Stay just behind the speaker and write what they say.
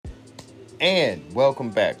And welcome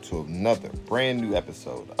back to another brand new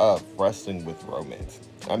episode of Wrestling with Romance.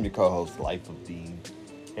 I'm your co-host, Life of Dean.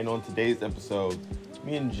 And on today's episode,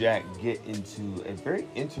 me and Jack get into a very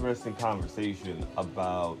interesting conversation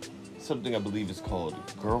about something I believe is called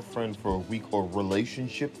girlfriend for a week or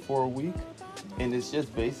relationship for a week. And it's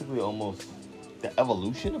just basically almost the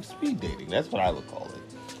evolution of speed dating. That's what I would call it.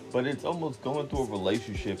 But it's almost going through a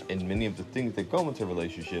relationship and many of the things that go into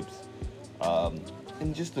relationships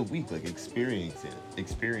in just a week, like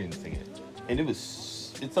experiencing it. And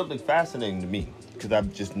it's something fascinating to me because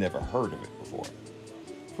I've just never heard of it before.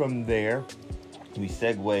 From there, we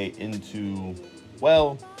segue into,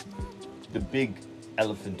 well, the big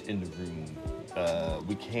elephant in the room.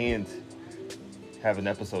 We can't have an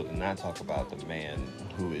episode and not talk about the man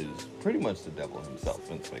who is pretty much the devil himself,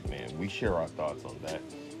 Vince McMahon. We share our thoughts on that.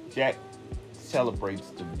 Jack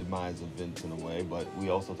celebrates the demise of Vince in a way, but we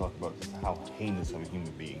also talk about just how heinous of a human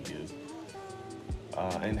being he is,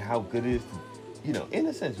 and how good it is to, in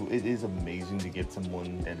a sense, it is amazing to get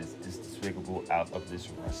someone that is this despicable out of this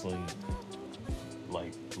wrestling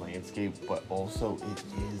landscape, but also it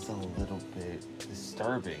is a little bit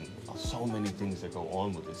disturbing. So many things that go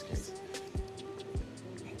on with this case.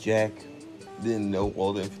 Jack didn't know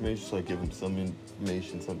all the information, so I give him some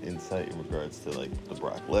information, some insight in regards to the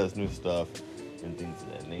Brock Lesnar stuff and things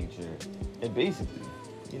of that nature. And basically,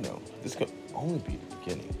 this could only be the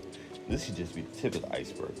beginning. This should just be the tip of the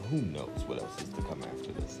iceberg. Who knows what else is to come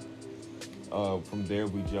after this? From there,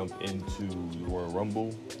 we jump into the Royal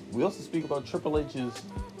Rumble. We also speak about Triple H's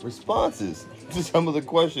responses to some of the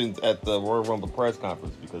questions at the Royal Rumble press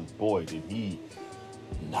conference, because boy, did he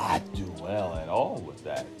not do well at all with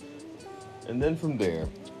that. And then from there,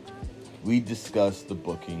 we discuss the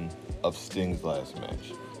booking of Sting's last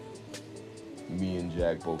match. Me and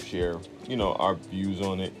Jack both share, our views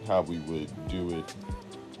on it, how we would do it.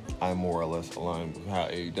 I'm more or less aligned with how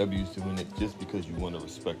AEW is doing it, just because you want to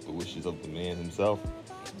respect the wishes of the man himself.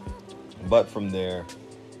 But from there,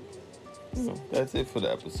 that's it for the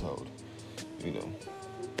episode.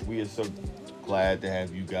 We are so glad to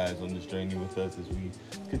have you guys on this journey with us as we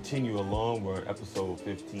continue along. We're at episode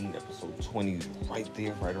 15, episode 20 is right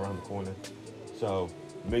there, right around the corner. So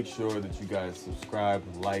make sure that you guys subscribe,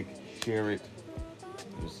 like, share it.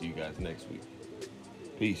 We'll see you guys next week.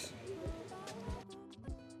 Peace.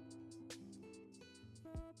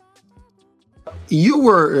 You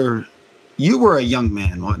were a young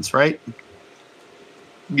man once, right?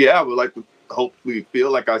 Yeah, I would like to hopefully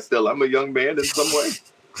feel like I still am a young man in some way.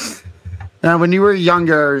 Now, when you were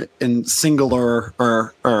younger and single, or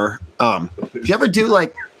did you ever do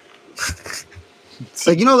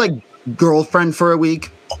girlfriend for a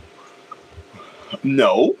week?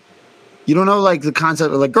 No. You don't know the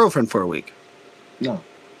concept of girlfriend for a week? No.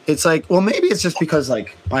 It's maybe it's just because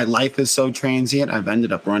my life is so transient. I've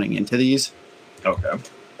ended up running into these. Okay.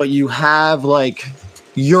 But you have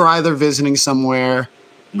you're either visiting somewhere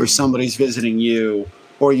or somebody's visiting you,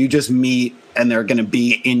 or you just meet and they're going to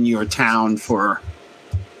be in your town for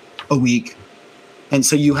a week. And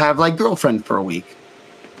so you have girlfriend for a week.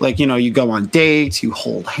 You go on dates, you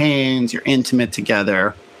hold hands, you're intimate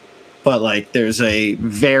together, but there's a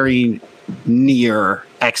very near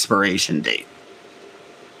expiration date.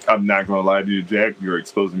 I'm not going to lie to you, Jack. You're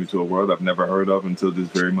exposing me to a world I've never heard of until this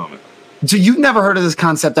very moment. So you've never heard of this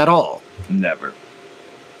concept at all? Never.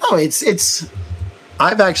 Oh, it's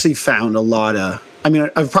I've actually found a lot of,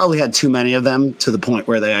 I've probably had too many of them to the point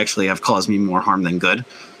where they actually have caused me more harm than good.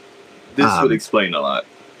 This would explain a lot.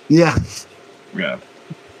 Yeah. Yeah.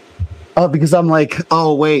 Oh, because I'm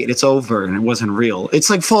oh, wait, it's over and it wasn't real. It's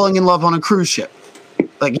like falling in love on a cruise ship.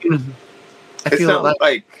 I feel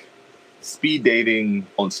like speed dating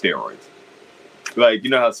on steroids.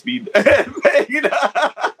 How speed...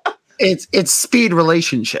 It's speed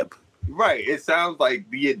relationship. Right. It sounds like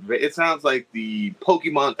the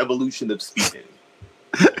Pokemon evolution of speed dating.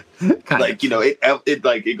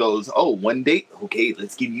 It goes, oh, one date, okay,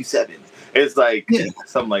 let's give you 7. It's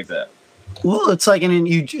something like that. Well, it's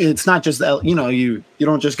it's not just that, you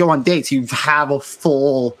don't just go on dates. You have a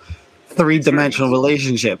full 3-dimensional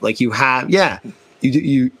relationship. You have, you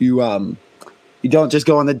don't just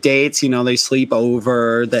go on the dates. They sleep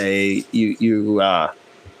over. You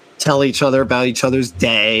tell each other about each other's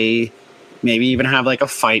day. Maybe even have a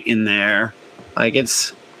fight in there.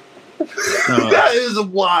 It's that is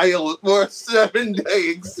wild for a 7-day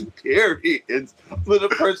experience with a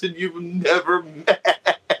person you've never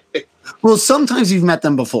met. Well, sometimes you've met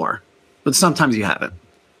them before, but sometimes you haven't.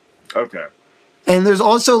 Okay. And there's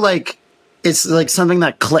also it's something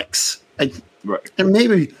that clicks. Right.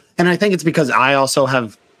 And I think it's because I also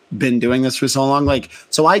have been doing this for so long. Like,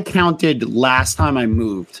 so I counted last time I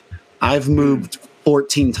moved. I've moved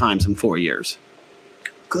 14 times in 4 years.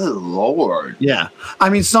 Good Lord. Yeah. I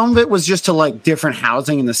mean, some of it was just to like different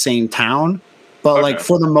housing in the same town. But like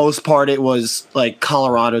for the most part, it was like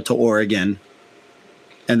Colorado to Oregon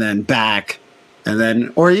and then back and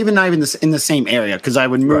then, or even not even in the same area. Cause I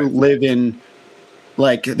would live in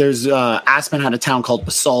like, there's Aspen had a town called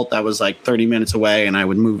Basalt that was like 30 minutes away. And I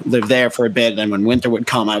would live there for a bit. And when winter would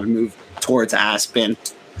come, I would move towards Aspen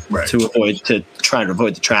to try to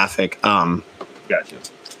avoid the traffic. Gotcha.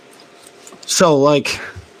 So like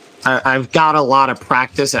I've got a lot of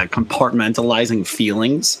practice at compartmentalizing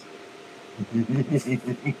feelings.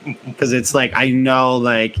 Because it's like I know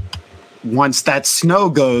like once that snow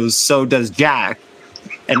goes, so does Jack,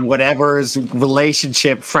 and whatever's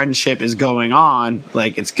relationship, friendship is going on,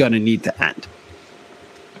 like it's gonna need to end.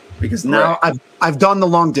 Because now I've done the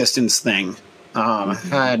long distance thing,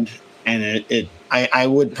 and I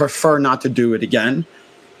would prefer not to do it again.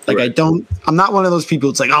 Like I'm not one of those people.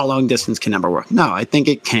 It's like, oh, long distance can never work. No, I think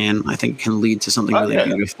it can. I think it can lead to something really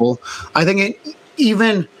beautiful. I think it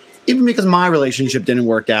even because my relationship didn't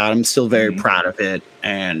work out, I'm still very proud of it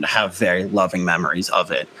and have very loving memories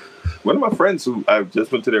of it. One of my friends who I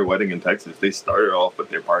just went to their wedding in Texas, they started off with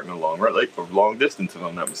their partner for long distance, if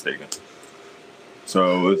I'm not mistaken.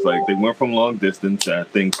 So it's like they went from long distance. I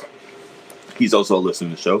think he's also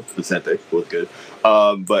listening to the show. Vicente was good.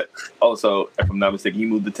 But also, if I'm not mistaken, he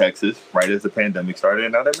moved to Texas right as the pandemic started,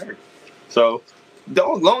 and now they're married. So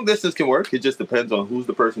long distance can work. It just depends on who's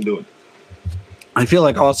the person doing it. I feel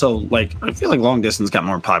like long distance got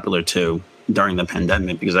more popular too during the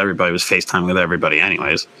pandemic because everybody was FaceTime with everybody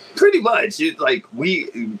anyways. Pretty much. It's like we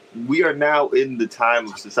are now in the time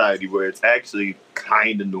of society where it's actually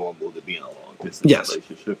kind of normal to be in a long distance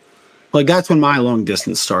relationship. Like that's when my long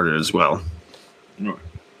distance started as well. Right.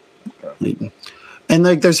 Okay. And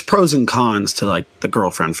like there's pros and cons to like the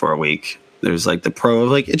girlfriend for a week. There's like the pro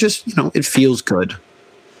of like it just, it feels good.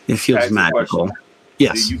 It feels magical.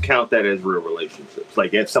 Yes. Do you count that as real relationships?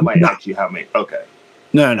 Like if somebody asks you how many? Okay.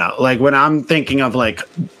 No. Like when I'm thinking of like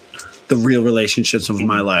the real relationships of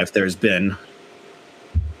my life, there's been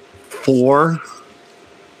 4.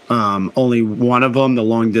 Only one of them, the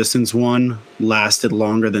long distance one, lasted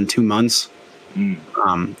longer than 2 months.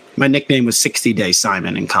 My nickname was 60-Day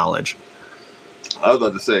Simon in college. I was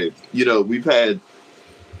about to say,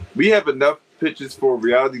 we have enough pitches for a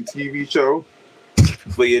reality TV show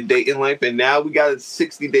for your dating life, and now we got a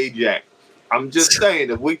 60-Day Jack. I'm just saying,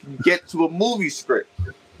 if we can get to a movie script.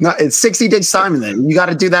 No, it's 60-Day Simon then. You got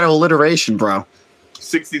to do that alliteration, bro.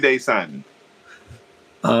 60-Day Simon.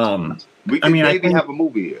 We can I think have a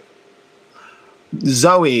movie here.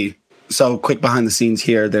 Zoe, so quick behind the scenes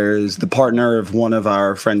here, there's the partner of one of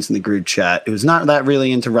our friends in the group chat who's not that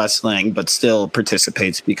really into wrestling, but still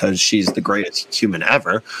participates because she's the greatest human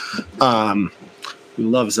ever. We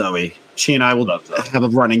love Zoe. She and I will have a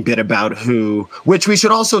running bit about which we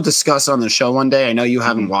should also discuss on the show one day. I know you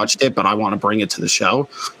haven't watched it, but I want to bring it to the show.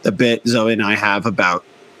 The bit Zoe and I have about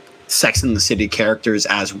Sex and the City characters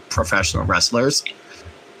as professional wrestlers.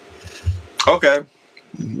 Okay.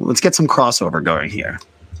 Let's get some crossover going here.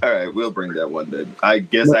 All right, we'll bring that one day. I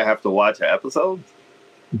guess I have to watch an episode?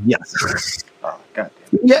 Yes. Oh,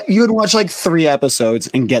 goddamn. Yeah, you would watch like 3 episodes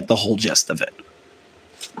and get the whole gist of it.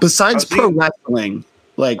 Besides pro wrestling,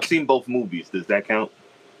 I've seen both movies. Does that count?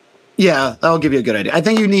 Yeah, that'll give you a good idea. I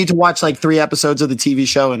think you need to watch like 3 episodes of the TV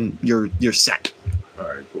show and you're set. All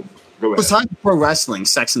right, cool. Go ahead. Besides pro wrestling,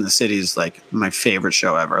 Sex and the City is like my favorite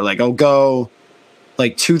show ever. Like I'll go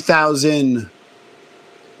like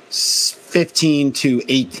 2015 to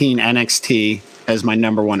 18 NXT as my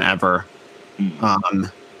number 1 ever.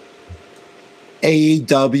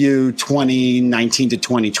 AEW 2019 to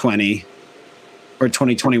 2020 or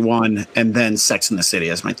 2021, and then Sex and the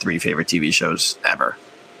City as my 3 favorite TV shows ever.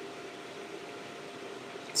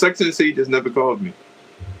 Sex and the City just never called me.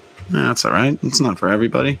 That's all right. It's not for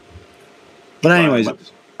everybody. But anyways, I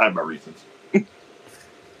have my reasons.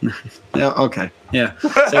 Yeah. Okay. Yeah.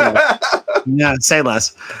 Say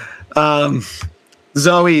less.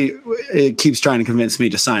 Zoe keeps trying to convince me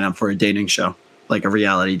to sign up for a dating show, like a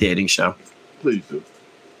reality dating show. Please do.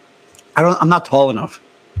 I'm not tall enough.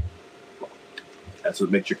 That's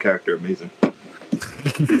what makes your character amazing.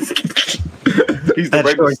 He's the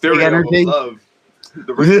right stereo of love.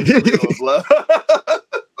 The right stereo of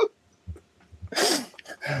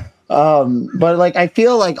love. But like I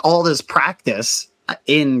feel like all this practice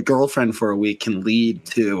in Girlfriend for a Week can lead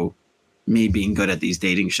to me being good at these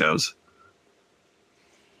dating shows.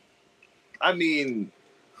 I mean,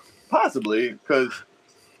 possibly, because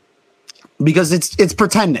because it's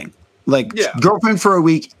pretending. Like Yeah. girlfriend for a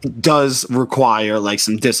week does require like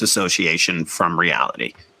some disassociation from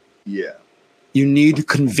reality. Yeah. You need to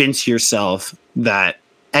convince yourself that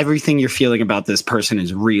everything you're feeling about this person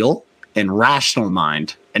is real and rational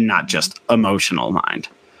mind and not just emotional mind.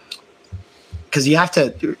 Because you have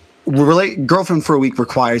to relate. Girlfriend for a week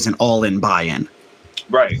requires an all-in buy-in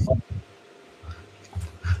Right.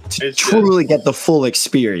 to It's truly get the full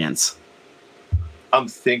experience. I'm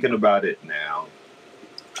thinking about it now.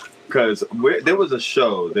 Because there was a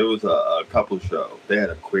show, there was a couple show. They had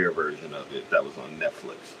a queer version of it that was on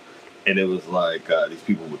Netflix. And it was like these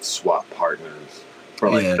people would swap partners for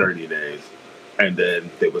like 30 days. And then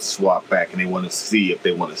they would swap back and they want to see if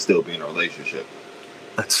they want to still be in a relationship.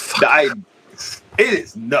 That's fucking... It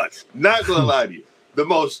is nuts. Not going to lie to you. The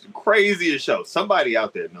most craziest show. Somebody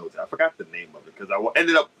out there knows it. I forgot the name of it because I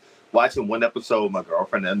ended up watching one episode. My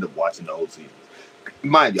girlfriend ended up watching the whole season.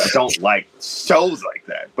 Mind you, I don't like shows like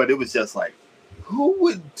that, but it was just like, who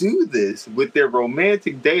would do this with their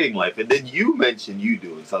romantic dating life? And then you mentioned you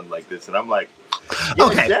doing something like this, and I'm like, yeah,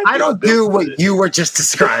 okay, Jack, I don't do what you were just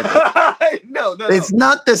describing. No. It's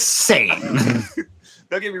not the same.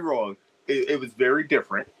 Don't get me wrong. It was very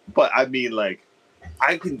different, but I mean, like,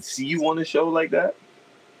 I can see you on a show like that.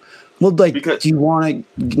 Well, like, because, do you want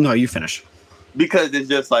to? No, you finish. Because it's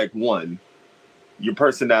just like, one, your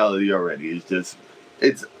personality already is just,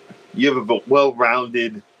 you have a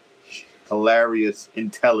well-rounded, hilarious,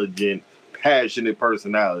 intelligent, passionate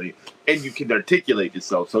personality, and you can articulate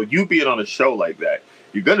yourself. So you being on a show like that,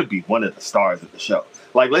 you're going to be one of the stars of the show.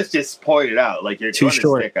 Like, let's just point it out. Like, you're going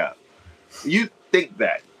to stick out. You think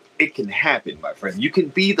that it can happen, my friend. You can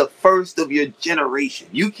be the first of your generation.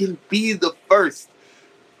 You can be the first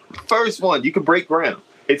one. You can break ground.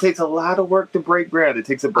 It takes a lot of work to break ground. It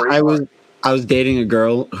takes a break. I was dating a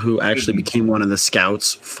girl who actually became one of the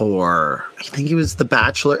scouts for, I think it was The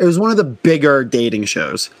Bachelor. It was one of the bigger dating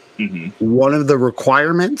shows. Mm-hmm. One of the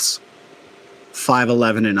requirements,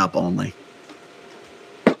 5'11" and up only.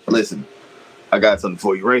 Listen, I got something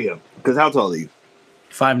for you right here. Because how tall are you?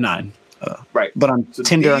 5'9". Right. But on so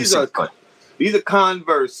Tinder, I'm 6 foot. These are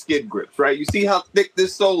Converse skid grips, right? You see how thick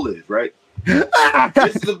this sole is, right?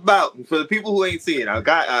 This is about, for the people who ain't seeing,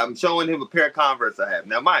 I'm showing him a pair of Converse I have.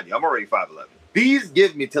 Now, mind you, I'm already 5'11". These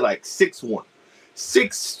give me to like 6'1".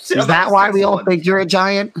 Is that why we all think you're a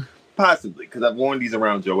giant? Possibly, because I've worn these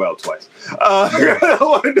around Joel twice.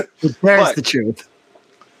 There's the truth.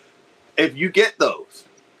 If you get those,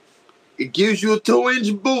 it gives you a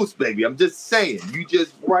 2-inch boost, baby. I'm just saying. You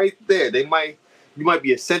just right there. You might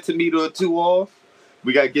be a centimeter or two off.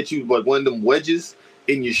 We got to get you like one of them wedges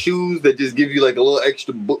in your shoes that just give you like a little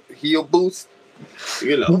extra heel boost.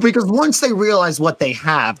 You know. Well, because once they realize what they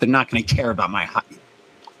have, they're not going to care about my height.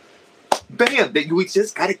 Bam! We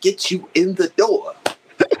just got to get you in the door.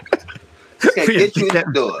 Get you in the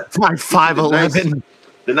door. My 5'11".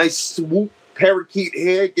 The nice swoop parakeet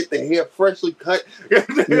hair. Get the hair freshly cut.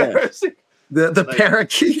 The like,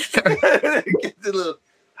 parakeet. Get the little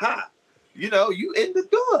you in the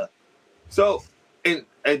door. So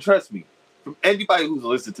and trust me, from anybody who's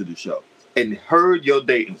listened to the show and heard your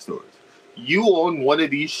dating stories, you on one of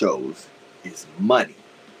these shows is money.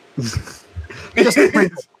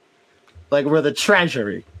 Like we're the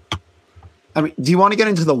treasury. I mean, do you want to get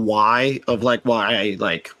into the why of like why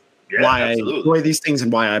I enjoy these things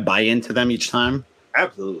and why I buy into them each time?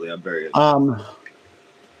 Absolutely, I'm very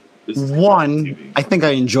one, I think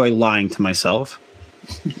I enjoy lying to myself.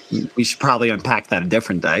 We should probably unpack that a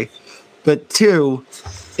different day. But two,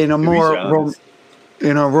 in a more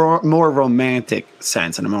romantic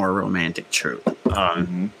sense, in a more romantic truth,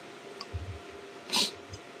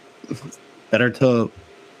 better to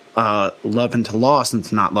love and to lost than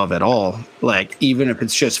to not love at all. Like, even if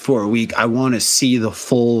it's just for a week, I want to see the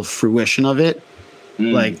full fruition of it.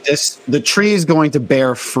 Like the tree is going to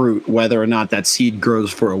bear fruit, whether or not that seed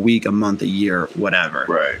grows for a week, a month, a year, whatever.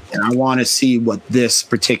 Right. And I want to see what this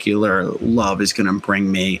particular love is going to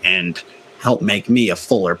bring me and help make me a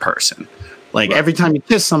fuller person. Like every time you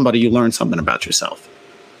kiss somebody, you learn something about yourself.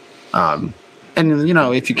 And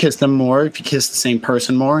if you kiss them more, if you kiss the same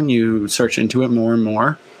person more and you search into it more and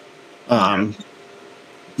more,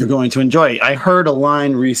 you're going to enjoy it. I heard a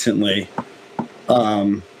line recently.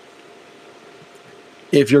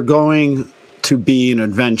 If you're going to be an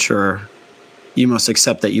adventurer, you must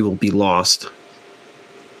accept that you will be lost.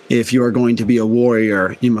 If you are going to be a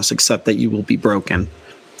warrior, you must accept that you will be broken.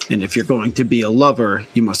 And if you're going to be a lover,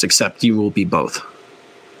 you must accept you will be both.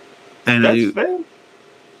 And I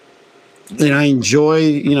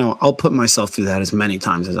enjoy, I'll put myself through that as many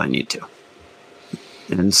times as I need to.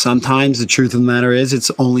 And sometimes the truth of the matter is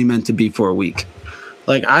it's only meant to be for a week.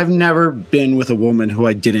 Like, I've never been with a woman who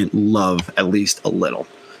I didn't love at least a little.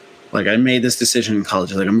 Like, I made this decision in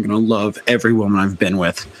college. Like, I'm going to love every woman I've been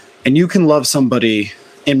with. And you can love somebody,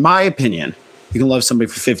 in my opinion, you can love somebody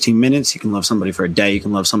for 15 minutes. You can love somebody for a day. You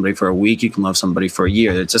can love somebody for a week. You can love somebody for a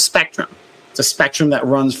year. It's a spectrum. It's a spectrum that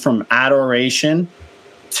runs from adoration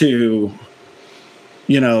to,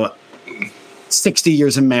 60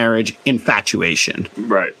 years of marriage, infatuation.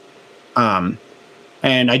 Right.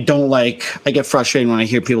 And I get frustrated when I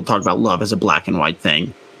hear people talk about love as a black and white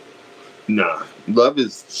thing. Nah. Love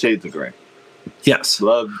is shades of gray. Yes.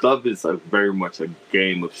 Love is very much a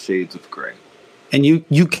game of shades of gray. And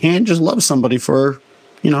you can just love somebody for,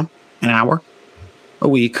 an hour, a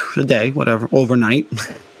week, a day, whatever, overnight.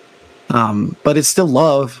 But it's still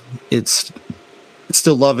love. It's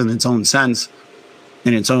still love in its own sense,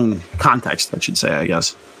 in its own context, I should say, I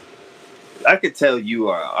guess. I could tell you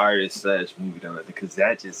are an artist / movie director because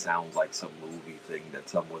that just sounds like some movie thing that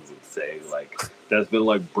someone would say, like, that's been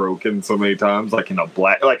like broken so many times, like in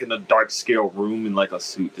a dark scale room in like a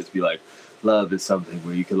suit, just be like, love is something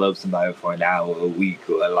where you can love somebody for an hour, a week,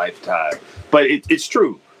 or a lifetime. But it's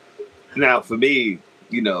true. Now, for me,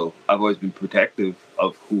 I've always been protective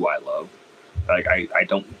of who I love. Like, I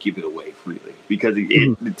don't give it away freely because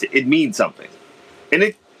it means something.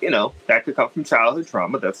 And that could come from childhood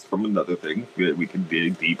trauma. That's from another thing that we can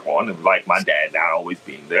dig deep on. And like my dad not always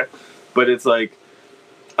being there. But it's like,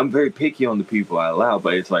 I'm very picky on the people I allow.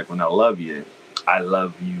 But it's like, when I love you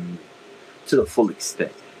to the full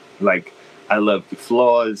extent. Like, I love your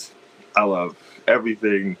flaws. I love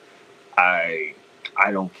everything. I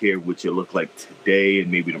don't care what you look like today and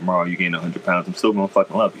maybe tomorrow you gain 100 pounds. I'm still going to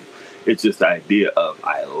fucking love you. It's just the idea of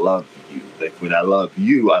I love you. Like, when I love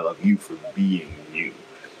you for being you.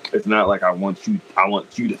 It's not like I want you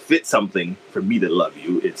to fit something for me to love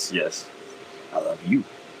you. It's just, I love you.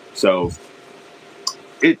 So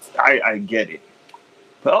I get it.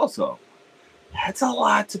 But also, that's a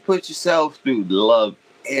lot to put yourself through to love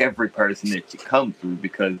every person that you come through,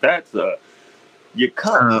 because your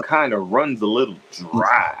cup kind of runs a little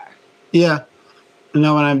dry. Yeah.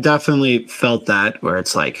 No, and I've definitely felt that, where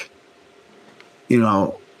it's like,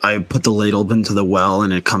 I put the ladle into the well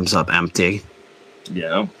and it comes up empty.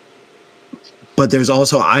 Yeah. But there's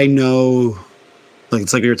also, I know, like,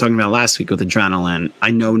 it's like we were talking about last week with adrenaline, I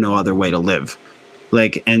know no other way to live.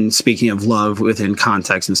 Like, and speaking of love within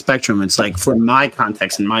context and spectrum, it's like, for my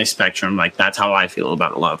context and my spectrum, like, that's how I feel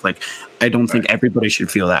about love. Like, I don't think everybody should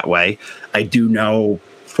feel that way. I do know,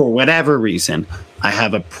 for whatever reason, I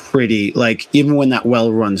have a pretty, like, even when that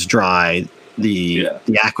well runs dry, the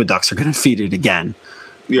aqueducts are going to feed it again.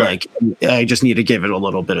 Yeah. Like, I just need to give it a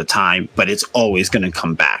little bit of time, but it's always going to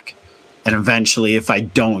come back. And eventually, if I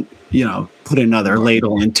don't, put another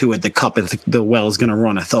ladle into it, the cup of the well is going to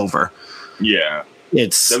runneth over. Yeah.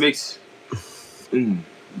 That makes,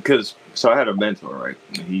 because, so I had a mentor, right?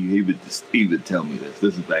 He would tell me this.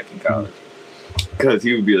 This is back in college. Because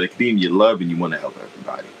he would be like, Dean, you love and you want to help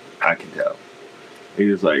everybody. I can tell. He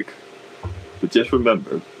was like, but just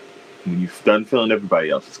remember, when you're done filling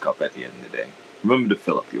everybody else's cup at the end of the day, remember to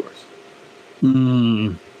fill up yours.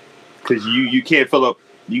 Because you can't fill up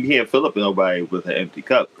nobody with an empty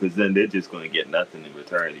cup, because then they're just going to get nothing in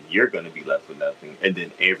return, and you're going to be left with nothing, and then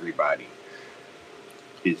everybody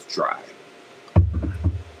is dry.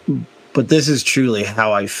 But this is truly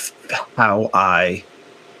how I fill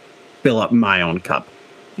up my own cup.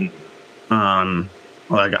 Like,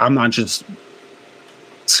 I'm not just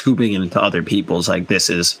scooping it into other people's. Like,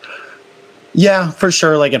 this is, for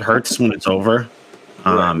sure. Like, it hurts when it's over.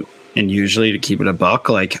 Right. And usually, to keep it a buck,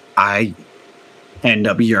 like, I end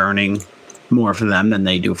up yearning more for them than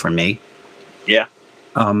they do for me. Yeah.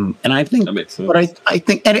 And I think that makes sense. But I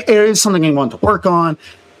think, and it is something I want to work on,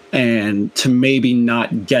 and to maybe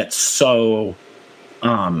not get so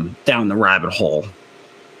down the rabbit hole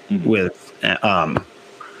with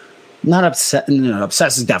not upset. No,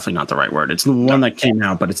 obsessed is definitely not the right word. It's the one that came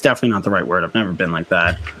out, but it's definitely not the right word. I've never been like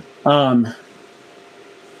that.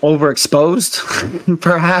 Overexposed,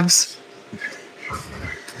 perhaps.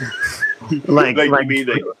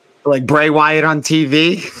 like Bray Wyatt on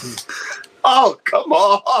TV. Oh, come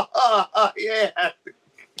on. Yeah.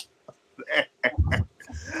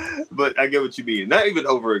 But I get what you mean. Not even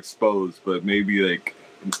overexposed, but maybe like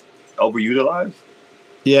overutilized.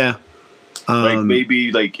 Yeah. Like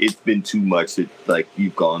maybe like it's been too much that like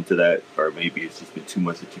you've gone to that, or maybe it's just been too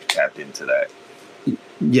much that you've tapped into that.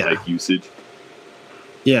 Yeah. Like usage.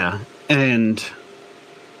 Yeah. And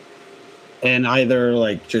either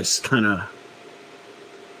like just kind of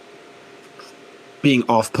being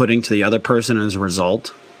off-putting to the other person as a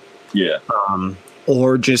result. Yeah.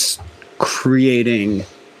 Or just creating,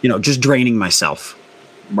 just draining myself.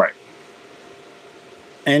 Right.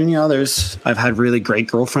 And, I've had really great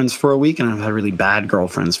girlfriends for a week, and I've had really bad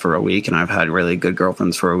girlfriends for a week, and I've had really good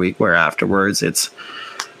girlfriends for a week, where afterwards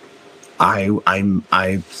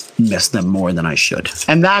I miss them more than I should.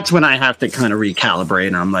 And that's when I have to kind of recalibrate,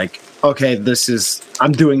 and I'm like, okay,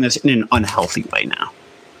 I'm doing this in an unhealthy way now.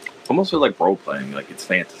 Almost feel like role-playing, like it's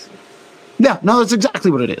fantasy. Yeah, no, that's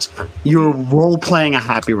exactly what it is. You're role-playing a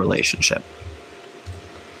happy relationship.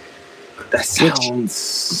 That sounds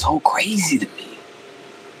so crazy to me.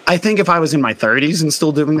 I think if I was in my 30s and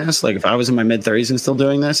still doing this, like if I was in my mid-30s and still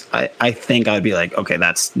doing this, I think I'd be like, okay,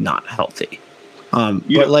 that's not healthy. But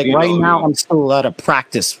right now, I'm still at a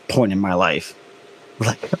practice point in my life.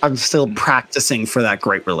 Like I'm still practicing for that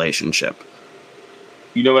great relationship.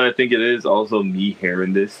 You know what I think it is? Also, me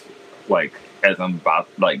hearing this, like as I'm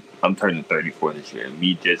turning 34 this year, and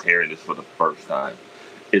me just hearing this for the first time,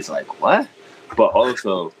 it's like what? But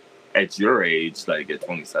also, at your age, like at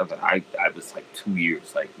 27, I was like 2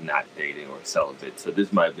 years like not dating or celibate. So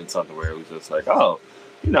this might have been something where it was just like, oh,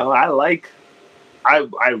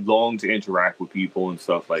 I long to interact with people and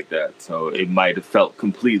stuff like that. So it might have felt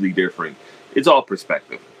completely different. It's all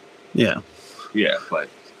perspective. Yeah. Yeah, but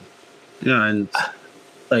yeah, and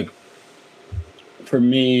like for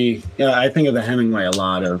me, I think of the Hemingway a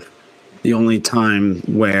lot of the only time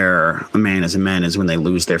where a man is a man is when they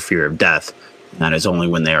lose their fear of death. That is only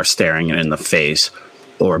when they are staring it in the face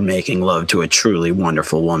or making love to a truly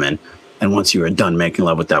wonderful woman. And once you are done making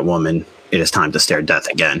love with that woman, it is time to stare death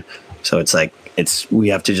again. So it's like, we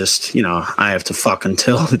have to just, I have to fuck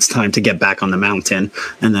until it's time to get back on the mountain.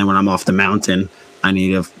 And then when I'm off the mountain, I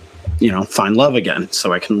need to, find love again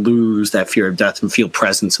so I can lose that fear of death and feel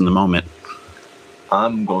presence in the moment.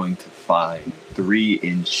 I'm going to find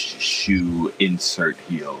 3-inch shoe insert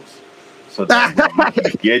heels. So that you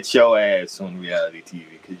can get your ass on reality TV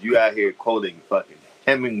because you out here quoting fucking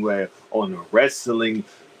Hemingway on a wrestling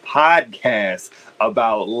podcast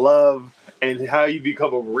about love and how you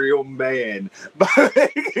become a real man by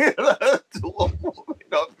making love to a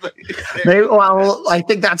woman. Well, I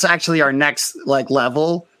think that's actually our next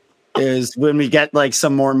level is when we get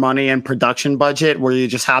some more money and production budget where you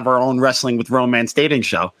just have our own wrestling with romance dating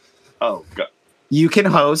show. Oh God! You can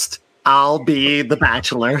host. I'll be the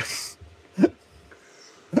bachelor.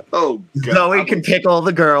 Oh God! Zoe can pick all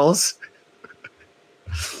the girls.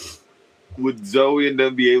 Would Zoe and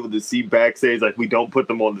them be able to see backstage? Like we don't put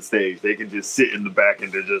them on the stage; they can just sit in the back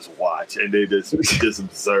and they just watch and they just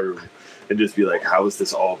observe and just be like, "How is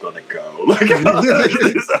this all gonna go?" Like, how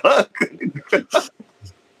is this all gonna go?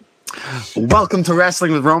 Welcome to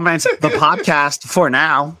Wrestling with Romance, the podcast. For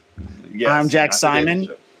now, yes, I'm Jack Simon,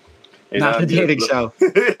 not the dating show,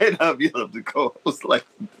 and I'm the co-host, like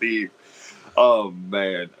Steve. Oh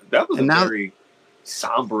man, that was very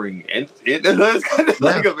sombering, and it's kind of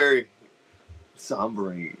like a very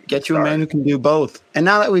sombering. Get you a man who can do both. And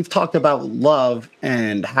now that we've talked about love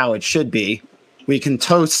and how it should be, we can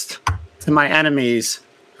toast to my enemies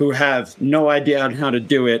who have no idea on how to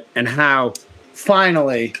do it, and how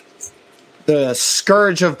finally the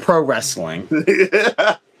scourge of pro wrestling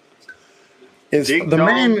is the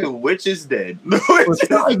man which is dead.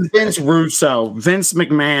 Vince Russo. Vince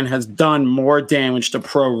McMahon has done more damage to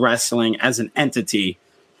pro wrestling as an entity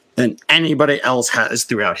than anybody else has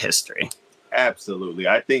throughout history. Absolutely.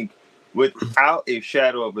 I think without a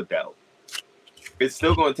shadow of a doubt, it's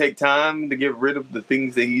still going to take time to get rid of the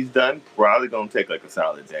things that he's done. Probably going to take like a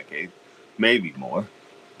solid decade, maybe more.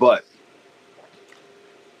 But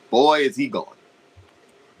boy, is he gone.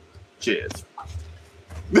 Cheers.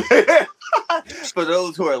 For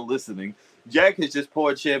those who are listening, Jack has just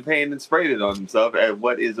poured champagne and sprayed it on himself at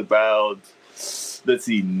what is about, let's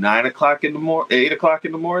see, 9 o'clock in the morning, 8 o'clock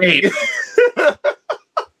in the morning.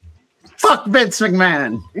 Fuck Vince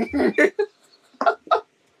McMahon.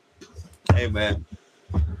 Hey, man.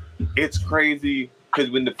 It's crazy because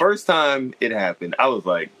when the first time it happened, I was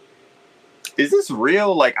like, is this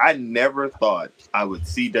real? Like, I never thought I would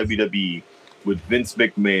see WWE with Vince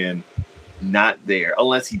McMahon not there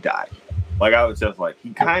unless he died. Like, I was just like,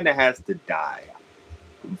 he kind of has to die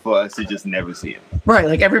for us to just never see him. Right.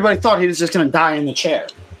 Like, everybody thought he was just going to die in the chair.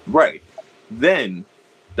 Right. Then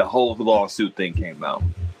the whole lawsuit thing came out.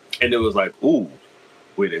 And it was like, ooh,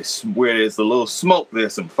 where there's a little smoke,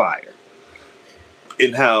 there's some fire.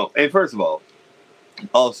 And first of all,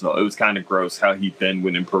 also, it was kind of gross how he then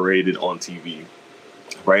went and paraded on TV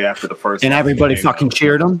right after the first. And everybody fucking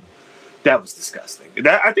cheered him? That was disgusting.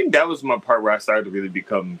 I think that was my part where I started to really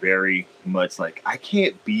become very much like, I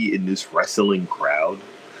can't be in this wrestling crowd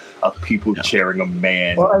of people cheering a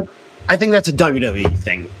man. Well, I think that's a WWE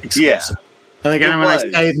thing. Exclusive. Yeah. Like, when I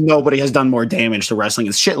say nobody has done more damage to wrestling,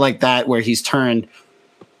 it's shit like that where he's turned,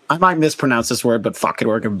 I might mispronounce this word, but fuck it,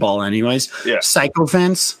 we're gonna ball anyways. Yeah.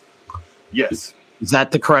 Sycophants? Yes. Is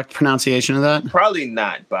that the correct pronunciation of that? Probably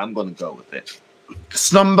not, but I'm gonna go with it.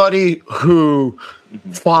 Somebody who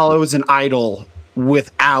follows an idol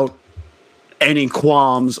without any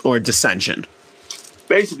qualms or dissension.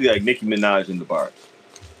 Basically like Nicki Minaj in the bars.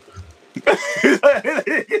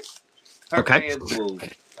 Her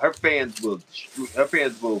fans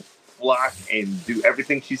will flock and do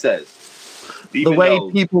everything she says. The way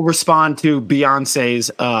people respond to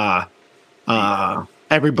Beyonce's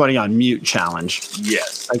everybody on mute challenge.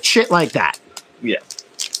 Yes. Like shit like that. Yeah.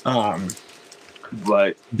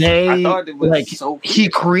 But I thought it was like he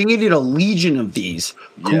created a legion of these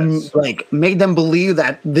who like made them believe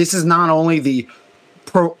that this is not only the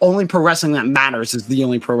only pro wrestling that matters, is the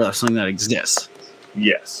only pro wrestling that exists.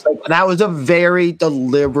 Yes. Like, that was a very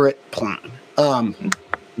deliberate plan.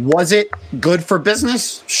 Was it good for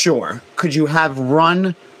business? Sure. Could you have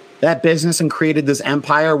run that business and created this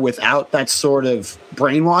empire without that sort of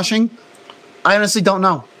brainwashing? I honestly don't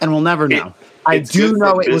know, and we'll never know. I do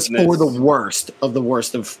know it was for the worst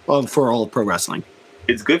of for all pro wrestling.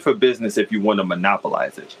 It's good for business if you want to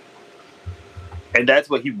monopolize it. And that's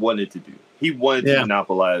what he wanted to do. He wanted to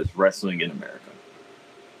monopolize wrestling in America.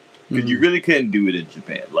 Because you really couldn't do it in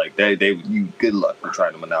Japan. Like you good luck for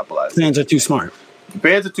trying to monopolize Fans are too smart.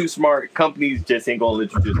 Fans are too smart. Companies just ain't gonna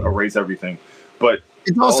let you just erase everything. But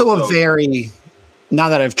it's also a very, now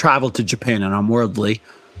that I've traveled to Japan and I'm worldly,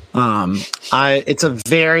 it's a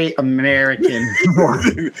very American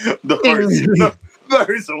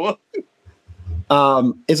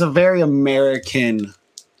it's a very American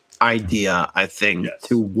idea, I think,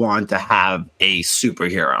 to want to have a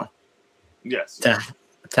superhero. Yes. To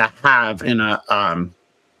have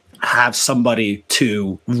have somebody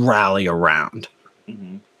to rally around.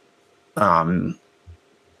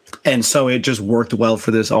 And so it just worked well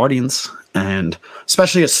for this audience, and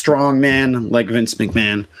especially a strong man like Vince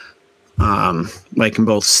McMahon, like in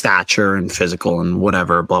both stature and physical and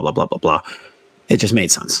whatever, blah, blah, blah, blah, blah. It just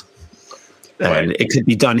made sense. And it could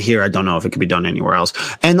be done here. I don't know if it could be done anywhere else.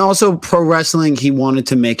 And also pro wrestling, he wanted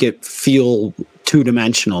to make it feel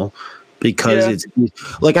two-dimensional because it's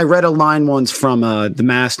like, I read a line once from the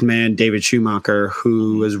Masked Man, David Schumacher,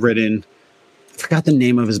 who has written, I forgot the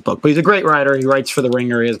name of his book, but he's a great writer. He writes for The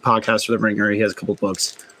Ringer. He has a podcast for The Ringer. He has a couple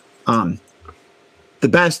books. The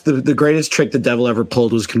greatest trick the devil ever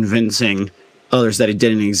pulled was convincing others that it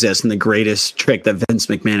didn't exist. And the greatest trick that Vince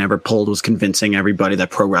McMahon ever pulled was convincing everybody that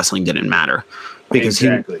pro wrestling didn't matter. Because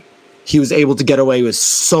he was able to get away with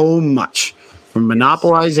so much, from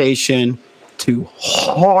monopolization to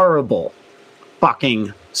horrible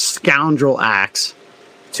fucking scoundrel acts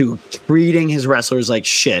to treating his wrestlers like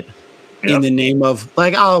shit. In the name of,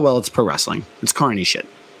 like, oh, well, it's pro wrestling. It's carny shit.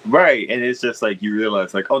 Right. And it's just like, you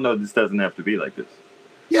realize, like, oh, no, this doesn't have to be like this.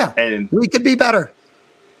 Yeah. And we could be better.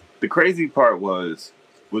 The crazy part was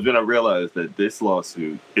when I realized that this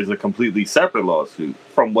lawsuit is a completely separate lawsuit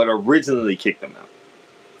from what originally kicked them out.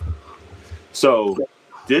 So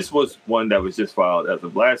this was one that was just filed as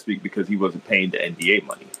of last week because he wasn't paying the NDA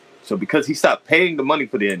money. So because he stopped paying the money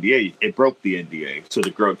for the NDA, it broke the NDA. So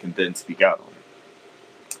the girl can then speak out on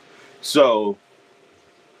it. So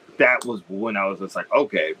that was when I was just like,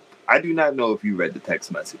 okay, I do not know if you read the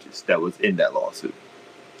text messages that was in that lawsuit.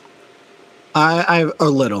 I a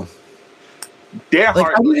little. They're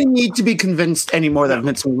like, I didn't need to be convinced anymore that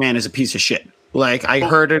Vince McMahon is a piece of shit. Like, I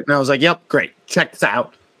heard it and I was like, yep, great. Check this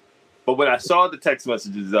out. But when I saw the text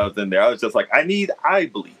messages that was in there, I was just like, I need eye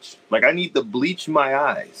bleach. Like, I need to bleach my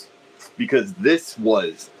eyes. Because this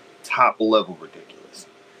was top level ridiculous.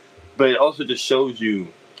 But it also just shows you,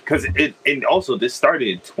 because and also this started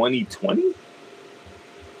in 2020.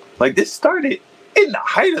 Like, this started in the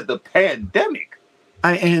height of the pandemic.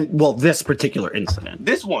 This particular incident.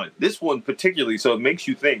 This one particularly. So it makes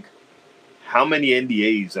you think, how many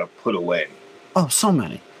NDAs are put away? Oh, so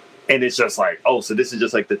many. And it's just like, oh, so this is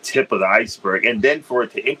just like the tip of the iceberg. And then for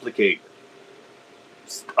it to implicate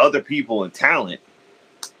other people and talent,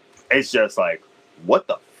 it's just like, what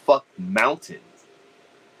the fuck mountain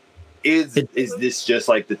is this just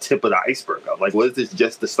like the tip of the iceberg of? Like, what is this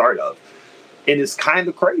just the start of? And it's kind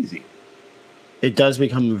of crazy. It does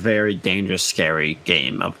become a very dangerous, scary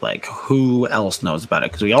game of like, who else knows about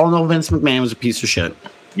it? Because we all know Vince McMahon was a piece of shit.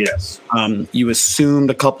 Yes. You assumed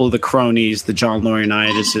a couple of the cronies, the John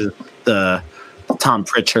Laurinaitis, the Tom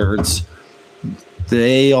Pritchards,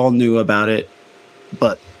 They all knew about it,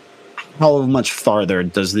 but how much farther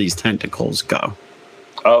does these tentacles go?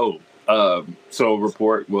 Oh, so a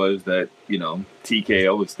report was that,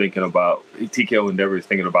 TKO Endeavor is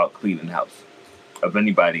thinking about cleaning house of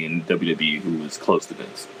anybody in WWE who was close to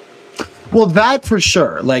Vince. Well, that for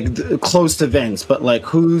sure, close to Vince, but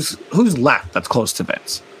who's left that's close to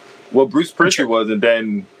Vince? Well, Bruce Pritchard was, and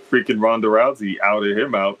then freaking Ronda Rousey outed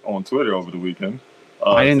him out on Twitter over the weekend.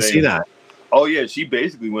 I didn't see that. Oh yeah, she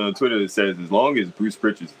basically went on Twitter that says as long as Bruce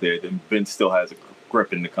Pritchard's there, then Vince still has a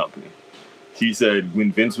grip in the company. She said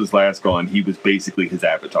when Vince was last gone, he was basically his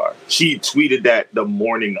avatar. She tweeted that the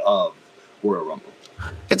morning of Royal Rumble.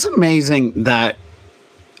 It's amazing that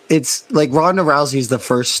it's Ronda Rousey's the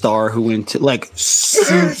first star who went to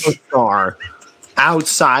superstar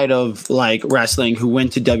outside of wrestling who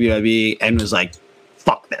went to WWE and was like,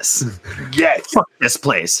 fuck this. Yes. Fuck this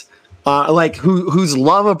place. Whose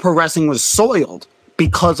love of pro wrestling was soiled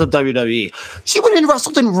because of WWE. She went and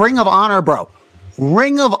wrestled in Ring of Honor, bro.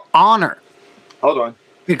 Ring of Honor. Hold on.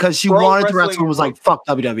 Because she wanted to wrestle and was like, fuck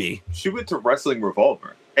WWE. She went to Wrestling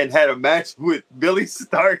Revolver and had a match with Billy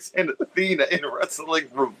Starks and Athena in Wrestling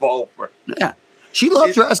Revolver. Yeah. She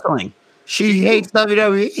loves wrestling. She hates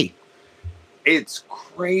WWE. It's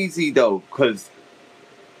crazy, though, because,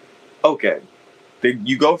 okay,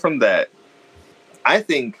 you go from that. I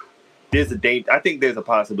think there's a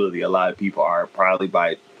possibility a lot of people are probably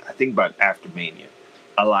by after Mania,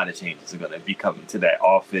 a lot of changes are going to be coming to that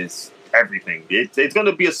office, everything. It's going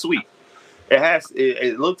to be a sweep.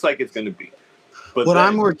 It looks like it's going to be. But what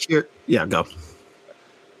I'm more curious, yeah, go.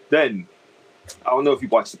 Then, I don't know if you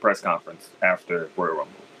watched the press conference after Royal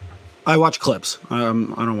Rumble. I watch clips. I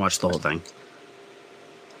don't watch the whole thing.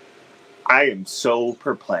 I am so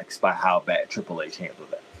perplexed by how bad Triple H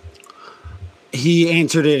handled that. He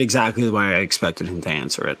answered it exactly the way I expected him to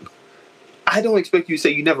answer it. I don't expect you to say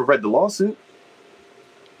you never read the lawsuit.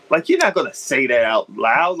 You're not going to say that out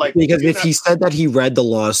loud. Because if he said that he read the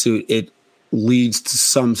lawsuit, it leads to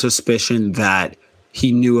some suspicion that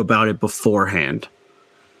he knew about it beforehand.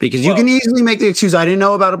 Because you can easily make the excuse, I didn't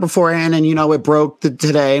know about it beforehand, and it broke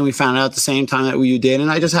today, and we found out at the same time that you did, and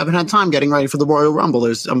I just haven't had time getting ready for the Royal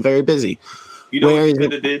Rumble. I'm very busy. You know what he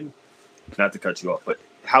could have did? Not to cut you off, but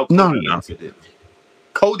how Cody answered it.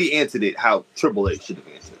 Cody answered it how Triple H should have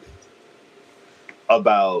answered it.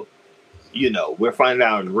 About, we're finding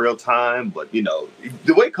out in real time, but,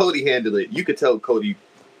 the way Cody handled it, you could tell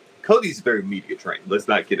Cody's very media trained. Let's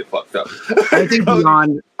not get it fucked up. I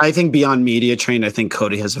think beyond media trained, I think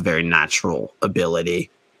Cody has a very natural ability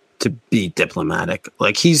to be diplomatic.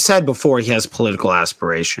 He's said before, he has political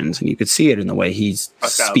aspirations, and you could see it in the way he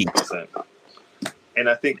speaks. 1,000%. And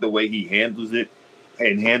I think the way he handles it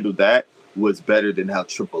and handled that was better than how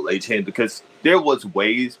Triple H handled, because there was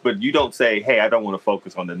ways, but you don't say, hey, I don't want to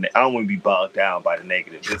focus on I don't want to be bogged down by the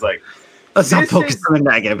negative. It's let's not focus on the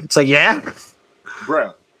negative. It's yeah.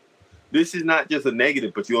 Bro, this is not just a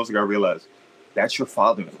negative, but you also got to realize that's your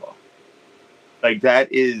father-in-law.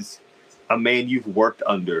 That is a man you've worked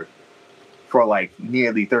under for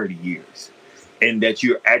nearly 30 years, and that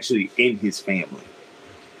you're actually in his family.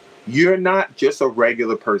 You're not just a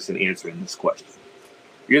regular person answering this question.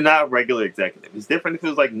 You're not a regular executive. It's different if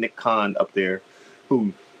it was Nick Khan up there,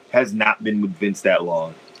 who has not been with Vince that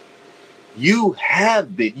long. You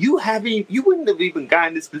have been. You wouldn't have even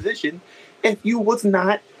gotten this position if you was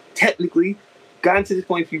not technically gotten to this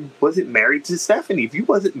point, if you wasn't married to Stephanie, if you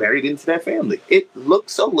wasn't married into that family. It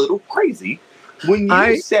looks a little crazy when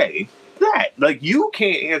you say that. You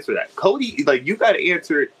can't answer that. Cody, you got to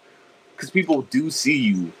answer it because people do see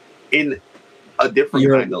you in a different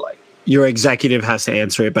kind of light. Your executive has to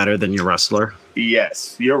answer it better than your wrestler.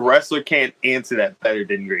 Yes, your wrestler can't answer that better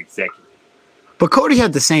than your executive. But Cody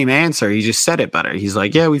had the same answer. He just said it better. He's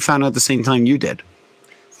yeah, we found out at the same time you did.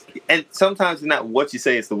 And sometimes it's not what you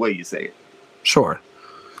say, it's the way you say it. Sure.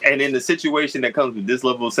 And in the situation that comes with this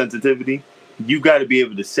level of sensitivity, you got to be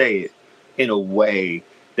able to say it in a way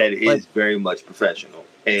that is very much professional.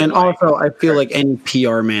 And also, I feel like any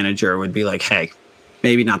PR manager would be hey,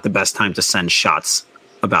 maybe not the best time to send shots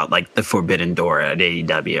about the forbidden door at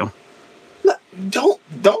AEW. Don't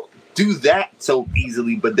do that so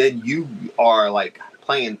easily, but then you are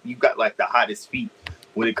playing, you got the hottest feet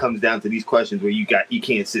when it comes down to these questions where you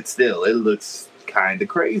can't sit still. It looks kind of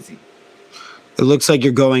crazy. It looks like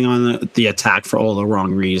you're going on the attack for all the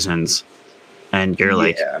wrong reasons. And you're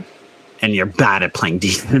and you're bad at playing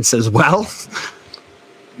defense as well.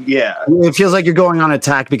 Yeah. It feels like you're going on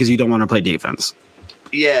attack because you don't want to play defense.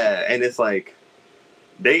 Yeah, and it's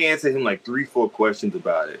they answered him 3-4 questions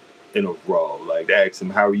about it in a row. They asked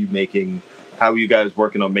him, how are you guys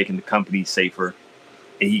working on making the company safer?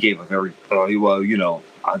 And he gave a very, well,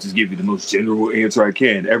 I'll just give you the most general answer I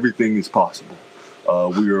can. Everything is possible.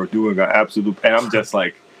 We are doing our absolute, and I'm just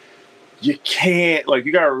like, you can't, like,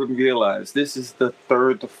 you gotta realize this is the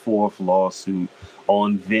third to fourth lawsuit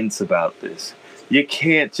on Vince about this. You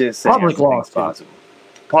can't just say Public everything's lawsuit. possible.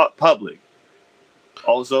 Public.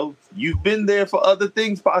 Also, you've been there for other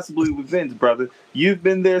things possibly with Vince, brother. You've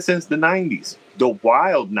been there since the 90s, the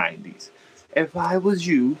wild 90s. If I was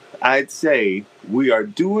you, I'd say we are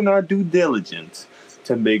doing our due diligence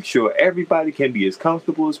to make sure everybody can be as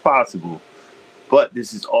comfortable as possible. But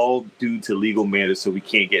this is all due to legal matters, so we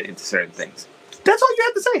can't get into certain things. That's all you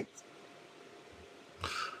have to say.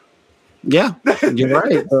 Yeah, you're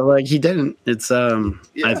right. But like he didn't. It's I mean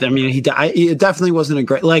it definitely wasn't a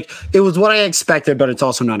great, like, it was what I expected, but it's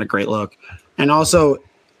also not a great look. And also,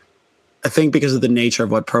 I think because of the nature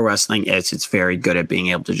of what pro wrestling is, it's very good at being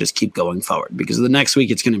able to just keep going forward, because the next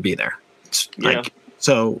week it's going to be there.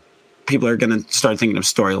 So people are going to start thinking of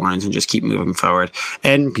storylines and just keep moving forward.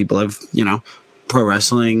 And people have, pro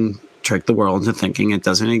wrestling tricked the world into thinking it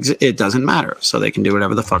doesn't matter, so they can do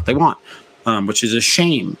whatever the fuck they want. Which is a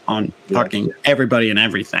shame on fucking everybody and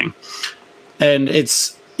everything. And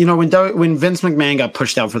it's, when Vince McMahon got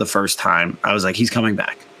pushed out for the first time, I was like, he's coming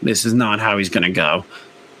back. This is not how he's going to go.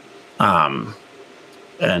 And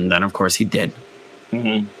then, of course, he did.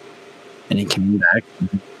 Mm-hmm. And he came back.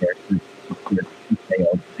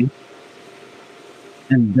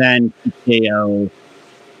 And then TKO.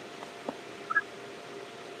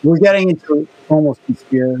 We're getting into almost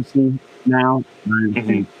conspiracy now.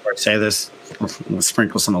 I say this, we'll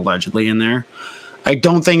sprinkle some allegedly in there. I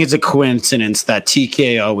don't think it's a coincidence that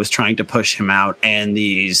TKO was trying to push him out and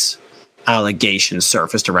these allegations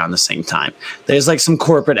surfaced around the same time. There's like some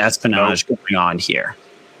corporate espionage going on here.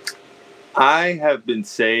 I have been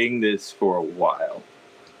saying this for a while.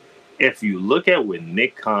 If you look at when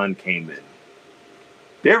Nick Khan came in,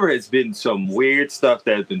 there has been some weird stuff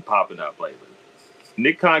that has been popping up lately.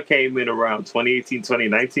 Nick Khan came in around 2018,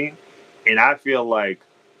 2019, and I feel like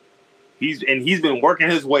he's been working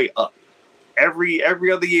his way up. Every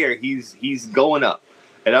other year, he's going up.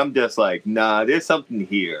 And I'm just like, nah, there's something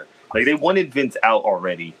here. Like, they wanted Vince out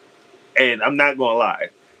already. And I'm not going to lie.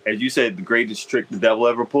 As you said, the greatest trick the devil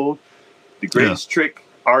ever pulled. The greatest trick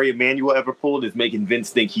Ari Emanuel ever pulled is making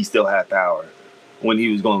Vince think he still had power when they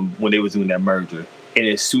was doing that merger. And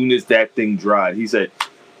as soon as that thing dried, he said,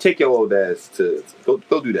 take your old ass to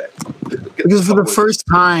go do that. Because for the first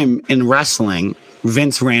time in wrestling,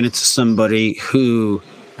 Vince ran into somebody who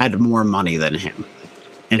had more money than him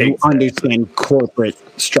and who understood corporate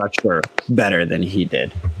structure better than he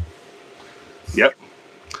did. Yep.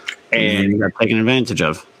 And he got taken advantage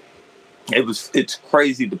of. It's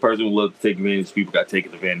crazy the person who loved to take advantage of people got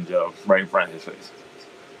taken advantage of right in front of his face.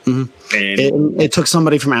 Mm-hmm. And it took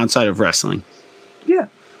somebody from outside of wrestling. Yeah.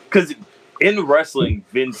 Because in wrestling,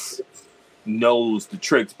 Vince knows the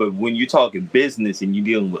tricks, but when you're talking business and you're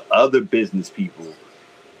dealing with other business people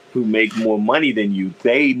who make more money than you,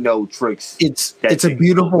 they know tricks. It's a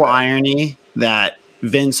beautiful irony that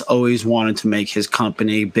Vince always wanted to make his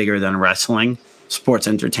company bigger than wrestling, sports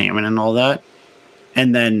entertainment and all that.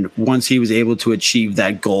 And then once he was able to achieve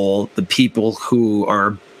that goal, the people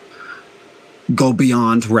who go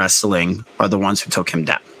beyond wrestling are the ones who took him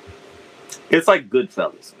down. It's like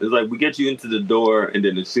Goodfellas. It's like we get you into the door, and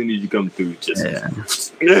then as soon as you come through, just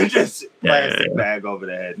plastic bag over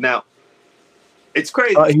the head. Now, it's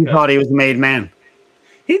crazy. He thought he was a made man.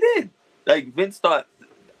 He did. Like Vince thought,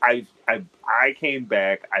 I came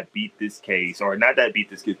back, I beat this case, or not that I beat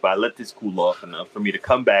this case, but I let this cool off enough for me to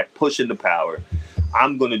come back, push into power.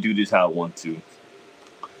 I'm gonna do this how I want to.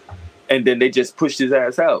 And then they just pushed his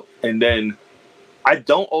ass out, and then. I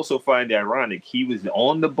don't also find it ironic. He was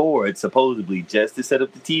on the board, supposedly, just to set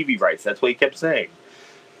up the TV rights. That's what he kept saying.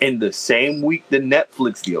 And the same week the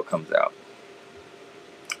Netflix deal comes out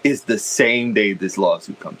is the same day this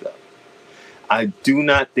lawsuit comes out. I do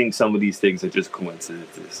not think some of these things are just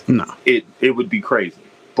coincidences. No. It would be crazy.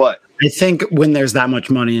 But I think when there's that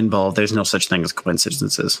much money involved, there's no such thing as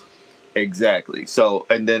coincidences. Exactly. So,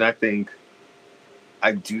 and then I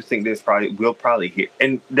do think we'll probably hear,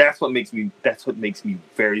 and that's what makes me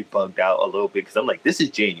very bugged out a little bit, because I'm like, this is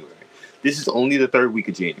January. This is only the third week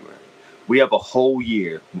of January. We have a whole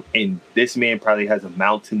year, and this man probably has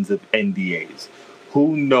mountains of NDAs.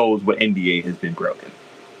 Who knows what NDA has been broken?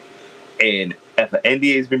 And if an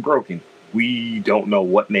NDA has been broken, we don't know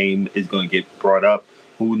what name is going to get brought up,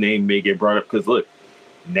 who name may get brought up, because look,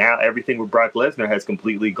 now everything with Brock Lesnar has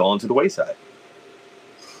completely gone to the wayside.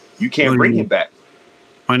 You can't bring him back.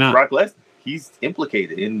 Why not? Brock Lesnar, he's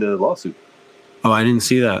implicated in the lawsuit. Oh, I didn't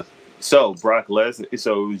see that. So Brock Lesnar,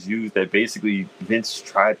 so it was used that basically Vince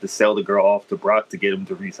tried to sell the girl off to Brock to get him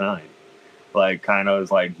to resign. Like, kind of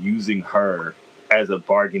is like using her as a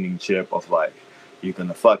bargaining chip of like, you're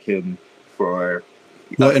gonna fuck him for.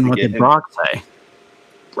 And what did Brock say?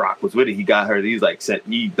 Brock was with it. He got her. He's like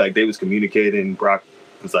they was communicating. Brock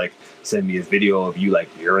was like, send me a video of you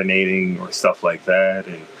like urinating or stuff like that,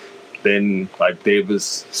 and then like they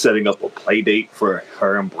was setting up a play date for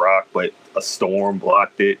her and Brock, but a storm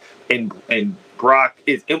blocked it, and Brock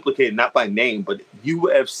is implicated not by name but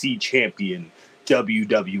UFC champion,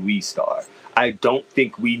 WWE star. I don't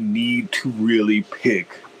think we need to really pick.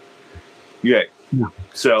 Yeah. No.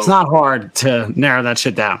 So it's not hard to narrow that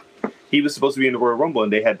shit down. He was supposed to be in the Royal Rumble,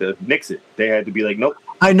 and they had to nix it. They had to be like, nope.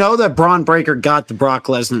 I know that Braun Breaker got the Brock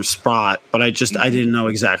Lesnar spot, but I didn't know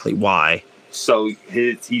exactly why. So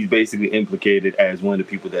he's basically implicated as one of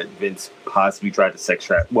the people that Vince possibly tried to sex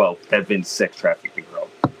traffic. Well, that Vince sex trafficked the girl.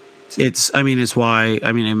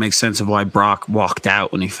 It makes sense of why Brock walked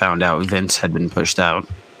out when he found out Vince had been pushed out.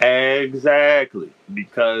 Exactly,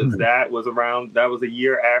 because that was a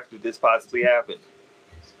year after this possibly happened.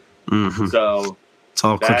 Mm-hmm. So it's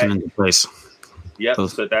all clicking into place. Yep.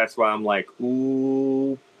 So that's why I'm like,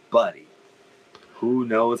 ooh, buddy, who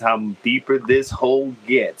knows how deeper this hole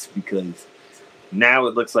gets? Because now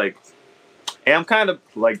it looks like, and I'm kind of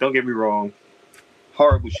like, don't get me wrong,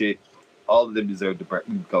 horrible shit. All of them deserve to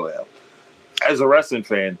go hell. As a wrestling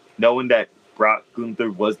fan, knowing that Brock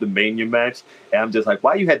Gunther was the Mania match, and I'm just like,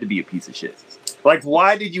 why you had to be a piece of shit? Like,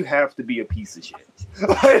 why did you have to be a piece of shit?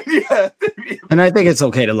 And I think it's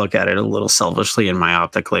okay to look at it a little selfishly and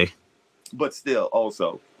myopically. But still,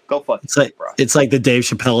 also, go fuck yourself, Brock. It's like the Dave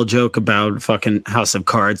Chappelle joke about fucking House of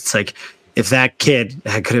Cards. It's like, if that kid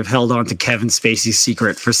could have held on to Kevin Spacey's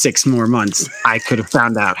secret for 6 more months, I could have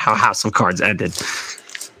found out how House of Cards ended.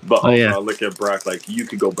 But I look at Brock like, you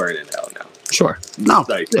could go burn in hell now. Sure. No.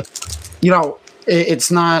 Like,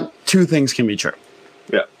 it's not, two things can be true.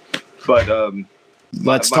 Yeah. But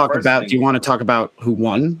let's talk about, do you want to talk about who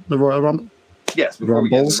won the Royal Rumble? Yes, before we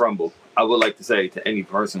get to the Rumble, I would like to say to any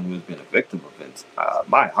person who has been a victim of Vince,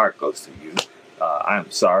 my heart goes to you. I am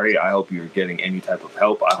sorry. I hope you're getting any type of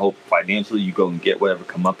help. I hope financially you go and get whatever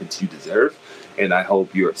comeuppance you deserve. And I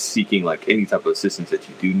hope you're seeking like any type of assistance that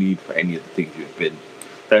you do need for any of the things that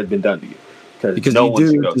has been done to you. Because you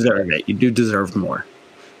do deserve it. You do deserve more.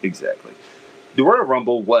 Exactly. The Royal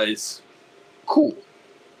Rumble was cool.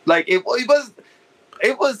 Like it was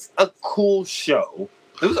a cool show.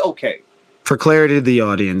 It was okay. For clarity to the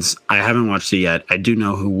audience, I haven't watched it yet. I do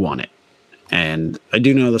know who won it. And I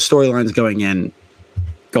do know the storylines going in.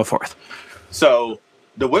 Go forth. So,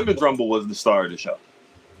 the Women's Rumble was the star of the show.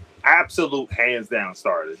 Absolute hands down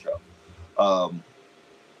star of the show.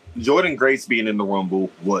 Jordan Grace being in the Rumble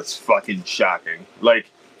was fucking shocking. Like,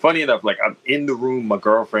 funny enough, like I'm in the room, my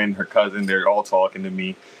girlfriend, her cousin, they're all talking to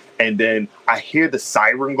me. And then I hear the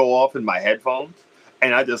siren go off in my headphones.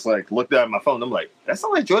 And I just like looked at my phone. I'm like, that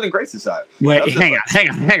sounds like Jordan Grace's side. Wait,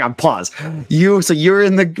 hang on, pause. You're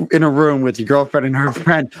in a room with your girlfriend and her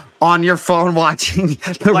friend on your phone watching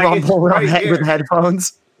the like Rumble with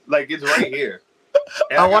headphones. Like it's right here.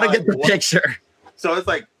 I want to get the picture. So it's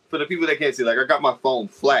like for the people that can't see, like I got my phone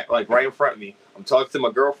flat, like right in front of me. I'm talking to my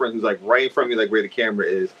girlfriend who's like right in front of me, like where the camera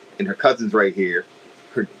is, and her cousin's right here.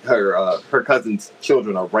 Her cousin's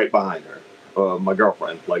children are right behind her. My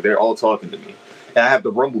girlfriend, like they're all talking to me. And I have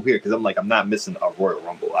the Rumble here because I'm like, I'm not missing a Royal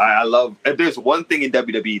Rumble. I love, if there's one thing in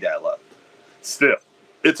WWE that I love, still,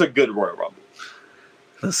 it's a good Royal Rumble.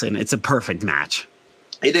 Listen, it's a perfect match.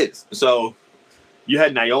 It is. So, you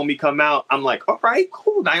had Naomi come out. I'm like, all right,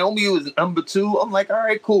 cool. Naomi was number 2. I'm like, all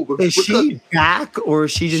right, cool. Is she back or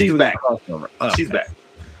is she just doing back? Oh, she's back.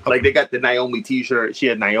 Okay. Like, they got the Naomi t-shirt. She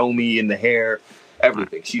had Naomi in the hair,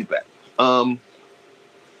 everything. Right. She's back.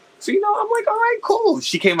 So, I'm like, all right, cool.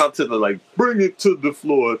 She came out to the, like, bring it to the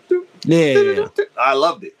floor. Yeah. I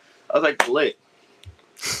loved it. I was like, lit.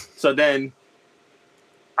 So then,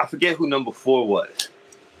 I forget who number 4 was.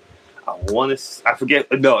 I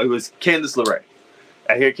forget. No, it was Candice LeRae.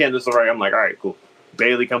 I hear Candice LeRae. I'm like, all right, cool.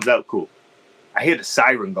 Bailey comes out, cool. I hear the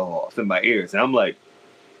siren go off in my ears. And I'm like,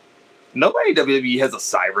 nobody WWE has a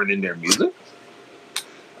siren in their music.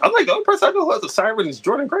 I'm like, the only person I know who has a siren is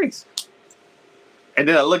Jordan Grace. And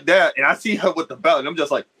then I look down and I see her with the belt, and I'm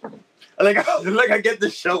just like I get the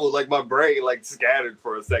show, like my brain like scattered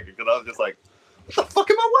for a second because I was just like, what the fuck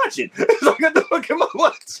am I watching? Like, what the fuck am I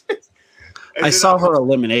watching? I saw her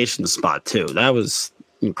elimination spot too. That was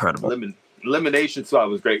incredible. Elimination spot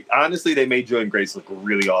was great. Honestly, they made Jordan Grace look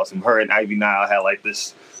really awesome. Her and Ivy Nile had like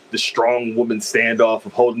the strong woman standoff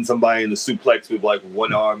of holding somebody in the suplex with like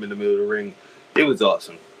one arm in the middle of the ring. It was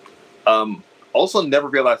awesome. Also, never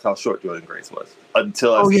realized how short Jordan Grace was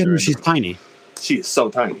until I Oh see yeah, her. she's tiny. She is so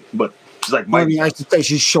tiny, but she's like I Mike. mean, I should say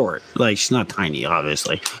she's short. Like she's not tiny,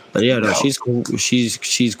 obviously, but yeah, no, No. she's cool.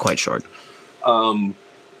 She's quite short. The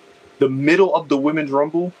middle of the women's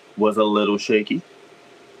rumble was a little shaky.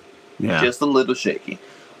 Yeah. Just a little shaky.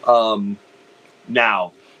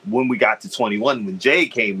 Now, when we got to 21, when Jay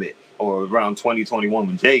came in, or around 2021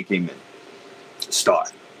 when Jay came in, a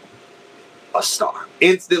star.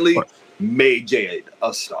 Instantly made Jade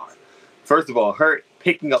a star. First of all, her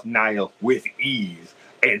picking up Nia with ease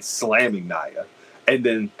and slamming Nia, and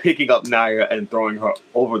then picking up Nia and throwing her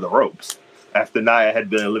over the ropes after Nia had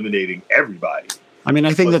been eliminating everybody. I mean,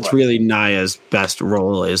 I think that's like, really Nia's best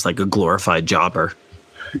role is like a glorified jobber.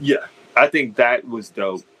 Yeah, I think that was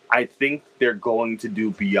dope. I think they're going to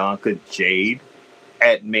do Bianca Jade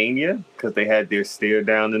at Mania because they had their stare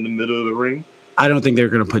down in the middle of the ring. I don't think they're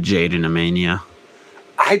going to put Jade in a Mania.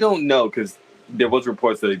 I don't know because there was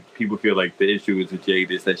reports that people feel like the issue with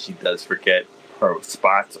Jade is that she does forget her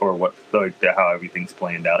spots or what, like how everything's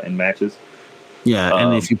planned out in matches. Yeah,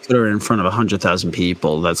 and if you put her in front of 100,000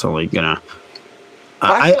 people, that's only gonna.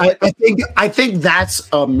 I think that's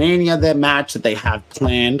a Mania that match that they have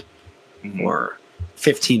planned for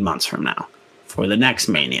 15 months from now for the next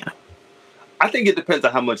Mania. I think it depends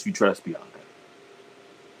on how much you trust Bianca.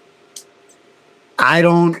 I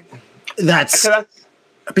don't. That's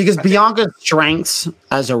because Bianca's strengths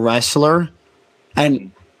as a wrestler,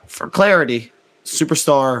 and for clarity,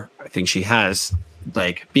 superstar. I think she has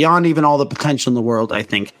like beyond even all the potential in the world. I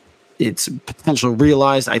think it's potential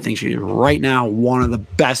realized. I think she's right now one of the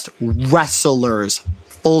best wrestlers.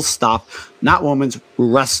 Full stop. Not women's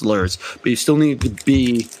wrestlers, but you still need to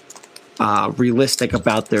be realistic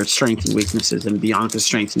about their strengths and weaknesses. And Bianca's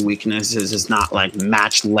strengths and weaknesses is not like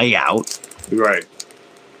match layout. Right.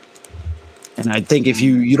 And I think if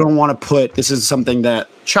you don't want to put, this is something that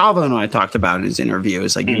Chavo and I talked about in his interview,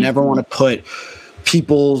 is like you never want to put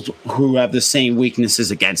people who have the same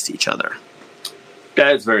weaknesses against each other.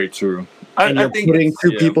 That's very true. And you're putting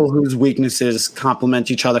two people whose weaknesses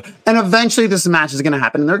complement each other. And eventually this match is going to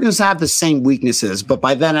happen. And they're going to have the same weaknesses. But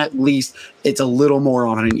by then, at least, it's a little more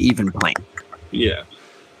on an even plane. Yeah.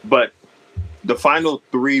 But the final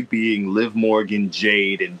three being Liv Morgan,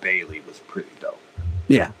 Jade, and Bayley was pretty dope.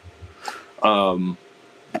 Yeah.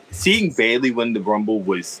 Seeing Bayley win the Rumble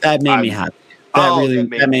was... That made me happy.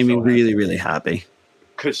 That made me really, really happy.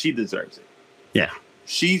 Because she deserves it. Yeah.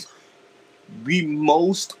 She's the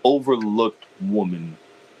most overlooked woman,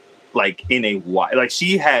 like, in a while. Like,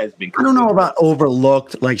 she has been... I don't know about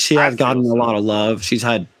overlooked. Like, she has gotten a lot of love.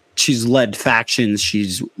 She's led factions.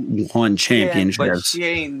 She's won championships. Yeah, but she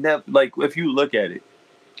ain't never... Like, if you look at it,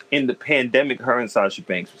 in the pandemic, her and Sasha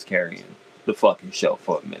Banks was carrying the fucking show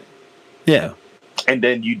for a minute. Yeah. And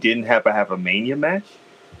then you didn't have to have a Mania match.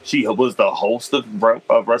 She was the host of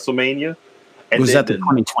WrestleMania. And was that the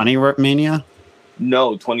 2020 Mania?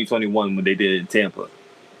 No, 2021 when they did it in Tampa.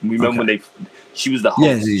 Remember when she was the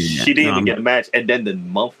host? Yeah. She didn't even get a match. And then the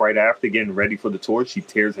month right after getting ready for the tour, she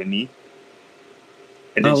tears her knee.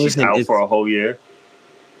 And then she's out for a whole year.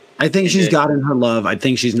 I think she's gotten her love. I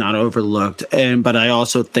think she's not overlooked. But I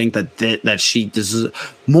also think that she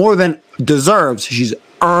more than deserves. She's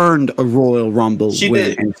earned a Royal Rumble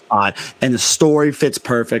winning spot, and the story fits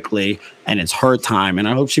perfectly, and it's her time. And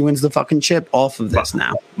I hope she wins the fucking chip off of this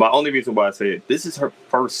now. My only reason why I say it, this is her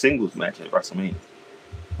first singles match at WrestleMania.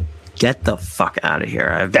 Get the fuck out of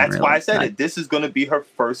here! That's why I said it. This is going to be her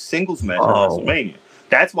first singles match at WrestleMania.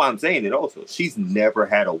 That's why I'm saying it also. She's never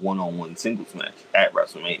had a one-on-one singles match at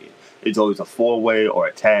WrestleMania. It's always a four-way or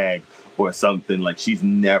a tag or something. Like she's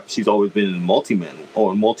always been in multi-man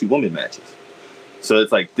or multi-woman matches. So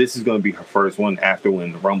it's like, this is going to be her first one after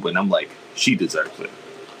winning the Rumble. And I'm like, she deserves it.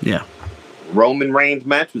 Yeah. Roman Reigns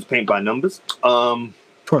match was paint by numbers. Of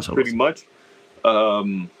course it pretty much.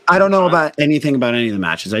 I don't know about anything about any of the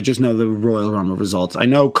matches. I just know the Royal Rumble results. I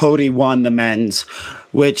know Cody won the men's,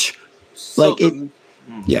 which, go.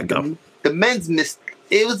 The men's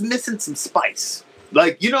it was missing some spice.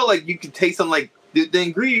 Like, like you can taste some, like, the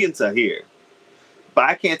ingredients are here. But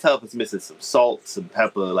I can't tell if it's missing some salt, some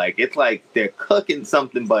pepper. Like, it's like they're cooking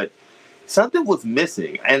something, but something was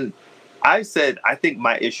missing. And I think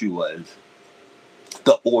my issue was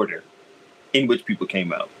the order in which people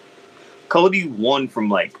came out. Cody won from,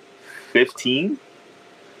 like, 15.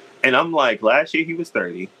 And I'm like, last year he was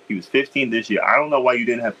 30. He was 15 this year. I don't know why you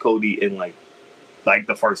didn't have Cody in, like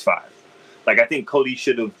the first 5. Like, I think Cody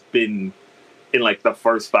should have been in, like, the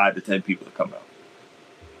first 5 to 10 people to come out.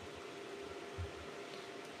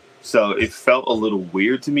 So it felt a little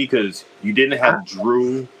weird to me because you didn't have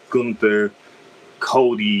Drew, Gunther,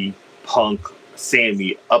 Cody, Punk,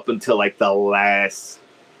 Sammy up until like the last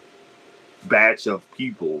batch of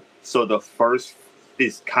people. So the first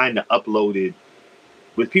is kind of uploaded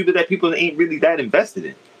with people that people ain't really that invested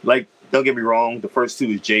in. Like, don't get me wrong, the first two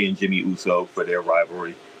is Jay and Jimmy Uso for their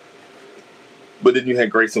rivalry. But then you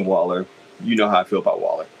had Grayson Waller. You know how I feel about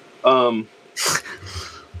Waller.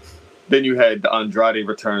 Then you had the Andrade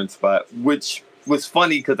return spot, which was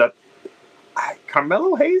funny because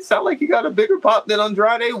Carmelo Hayes sounded like he got a bigger pop than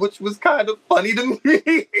Andrade, which was kind of funny to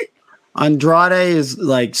me. Andrade is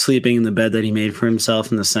like sleeping in the bed that he made for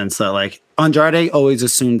himself, in the sense that like Andrade always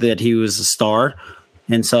assumed that he was a star.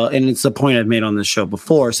 And it's the point I've made on this show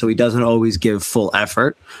before. So he doesn't always give full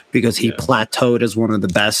effort because he plateaued as one of the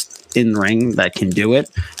best in ring that can do it,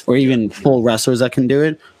 or even full wrestlers that can do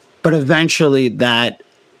it. But eventually that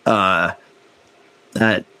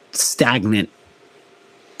stagnant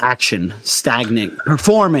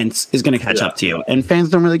performance is going to catch up to you. And fans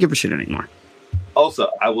don't really give a shit anymore. Also,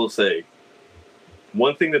 I will say,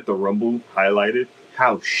 one thing that the Rumble highlighted,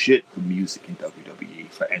 how shit the music in WWE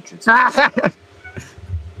for entrances.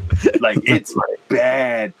 Like, it's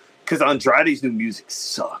bad. Because Andrade's new music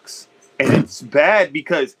sucks. And it's bad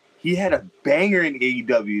because he had a banger in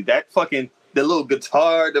AEW. That fucking, the little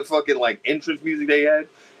guitar, the fucking, like, entrance music they had,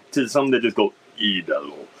 to something that just go,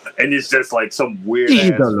 Idolo. And it's just, like, some weird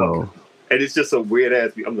ass fucking, and it's just a weird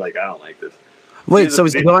ass, I'm like, I don't like this. Wait, so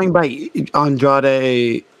is he going by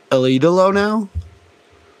Andrade El Idolo now?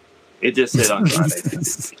 It just said Andrade.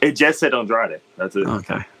 It just said Andrade. That's it.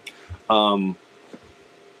 Okay.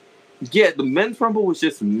 Yeah, the men's rumble was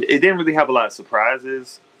just, it didn't really have a lot of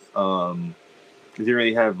surprises. It didn't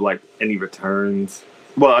really have like any returns.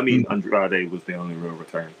 Well, I mean, Andrade was the only real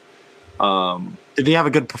return. Did he have a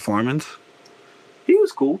good performance? He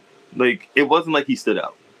was cool. Like, it wasn't like he stood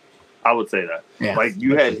out. I would say that. Yeah. Like,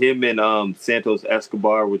 you had him and Santos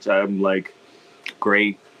Escobar, which I'm like,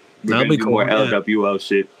 great. We're That'll be do cool. More LWL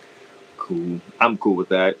shit. Cool. I'm cool with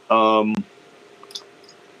that.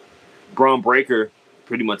 Braun Breaker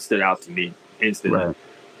pretty much stood out to me instantly. Right.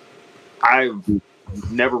 I've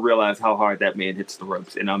never realized how hard that man hits the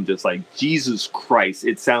ropes, and I'm just like, Jesus Christ!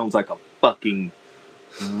 It sounds like a fucking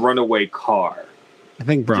runaway car. I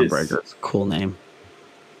think Braun Breaker is a cool name.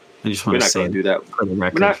 I just want to say do that. For the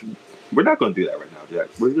record. We're not going to do that right now, Jack.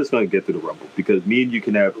 We're just going to get through the Rumble because me and you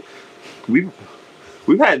can have. We've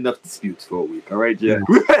had enough disputes for a week, all right, Jack? Yeah.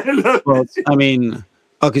 We've had enough. Well, I mean,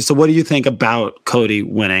 okay, so what do you think about Cody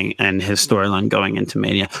winning and his storyline going into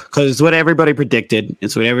Mania? Because it's what everybody predicted.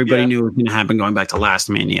 It's what everybody knew was going to happen going back to last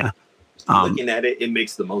Mania. Looking at it, it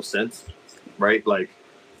makes the most sense, right? Like,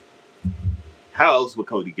 how else would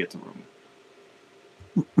Cody get to Rumble?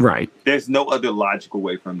 Right. There's no other logical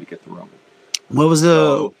way for him to get to Rumble. What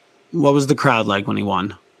was the crowd like when he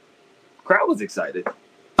won? Crowd was excited.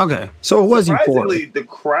 Okay, so it was surprisingly, the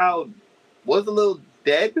crowd was a little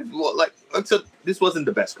dead. Like, except this wasn't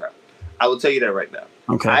the best crowd. I will tell you that right now.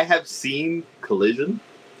 Okay, I have seen Collision.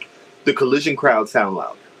 The Collision crowd sound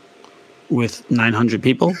loud. With 900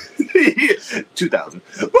 people? 2,000.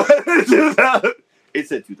 It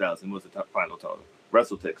said 2,000 was the final total.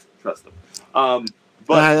 WrestleTix, trust them.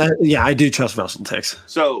 But yeah, I do trust WrestleTix.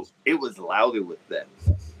 So it was louder with them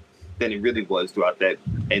than it really was throughout that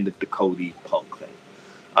end of the Cody Punk thing.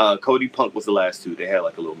 Cody Punk was the last two. They had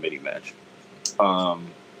like a little mini match.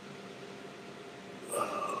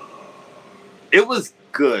 It was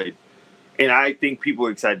good, and I think people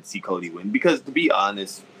are excited to see Cody win because, to be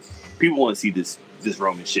honest, people want to see this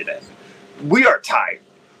Roman shit happen. We are tired.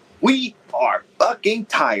 We are fucking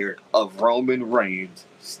tired of Roman Reigns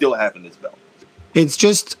still having this belt. It's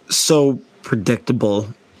just so predictable.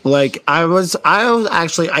 Like, I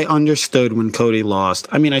understood when Cody lost.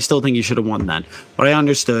 I mean, I still think he should have won that, but I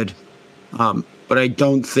understood. But I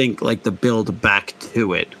don't think like the build back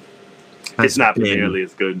to it. It's not nearly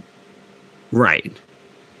as good. Right.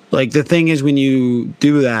 Like, the thing is, when you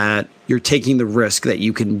do that, you're taking the risk that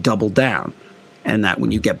you can double down, and that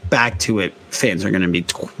when you get back to it, fans are going to be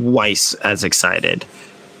twice as excited.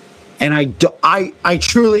 And I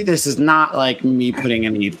truly, this is not like me putting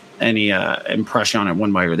any impression on it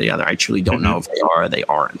one way or the other. I truly don't know if they are or they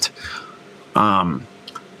aren't.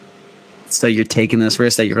 So you're taking this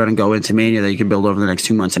risk that you're going to go into Mania that you can build over the next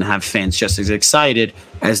 2 months and have fans just as excited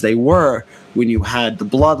as they were when you had the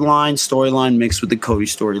Bloodline storyline mixed with the Cody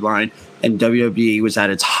storyline, and WWE was at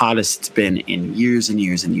its hottest it's been in years and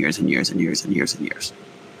years and years and years and years and years and years.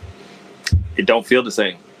 It don't feel the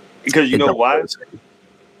same because you know why?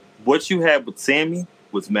 What you had with Sammy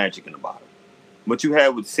was magic in the bottle. What you had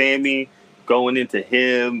with Sammy going into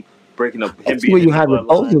him, breaking up him. What you had with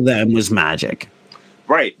both of them was magic.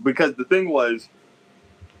 Right, because the thing was,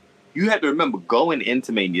 you have to remember going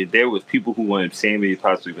into Mania, there was people who wanted Sami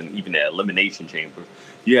possibly even an elimination chamber.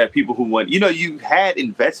 You had people who want, you had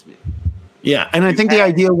investment. Yeah, and I think the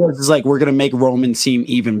idea was like we're gonna make Roman seem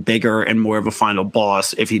even bigger and more of a final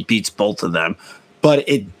boss if he beats both of them, but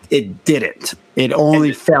it didn't. It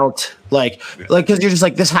only felt like because you're just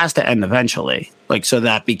like this has to end eventually. Like so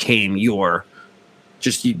that became your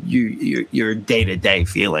day-to-day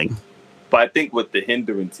feeling. But I think what the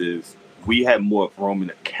hindrance is, we had more of Roman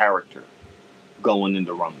a character going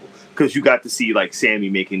into Rumble because you got to see like Sami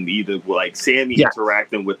making Sami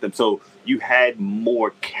interacting with them. So you had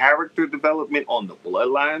more character development on the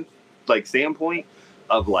bloodline like standpoint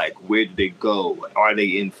of like where did they go? Are they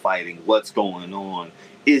infighting? What's going on?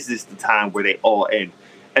 Is this the time where they all end?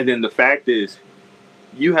 And then the fact is,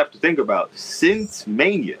 you have to think about since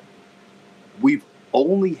Mania, we've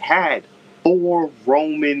only had 4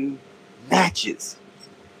 Roman matches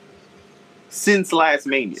since last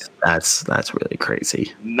Mania. That's really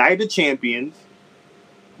crazy. Night of Champions,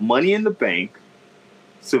 Money in the Bank,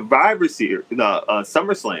 Survivor Series,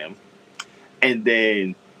 SummerSlam, and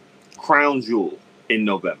then Crown Jewel in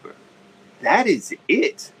November. That is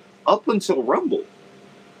it up until Rumble.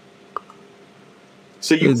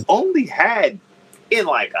 So you've only had in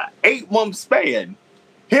like an 8-month span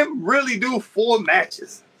him really do 4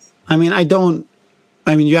 matches. I mean,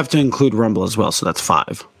 you have to include Rumble as well, so that's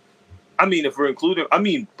 5. I mean, if we're including,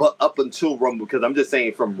 but up until Rumble, because I'm just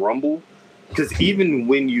saying from Rumble, because even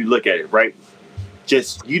when you look at it, right,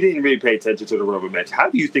 just, you didn't really pay attention to the Roman match. How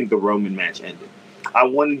do you think the Roman match ended? I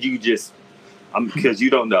wanted you just, because you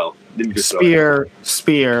don't know. Let me just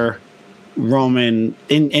Spear, Roman,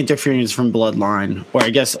 interference from Bloodline, or I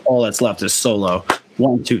guess all that's left is Solo.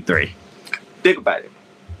 1, 2, 3. Think about it.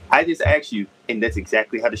 I just asked you, and that's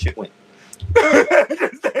exactly how the shit went. I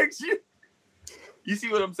just asked you. You see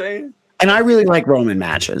what I'm saying? And I really like Roman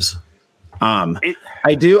matches.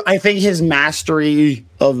 I do. I think his mastery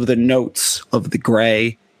of the notes, of the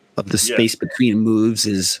gray, of the space between moves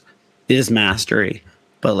is mastery.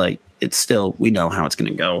 But like, it's still, we know how it's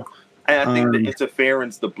going to go. And I think the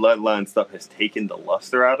interference, the bloodline stuff has taken the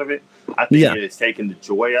luster out of it. I think it has taken the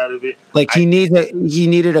joy out of it. Like he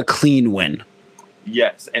needed a clean win.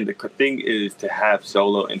 Yes, and the thing is to have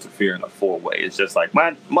Solo interfere in a 4-way. It's just like,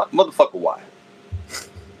 my motherfucker, why?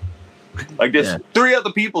 Like there's 3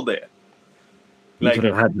 other people there. You could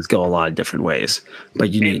have had this go a lot of different ways,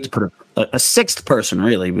 but you need to put a 6th person,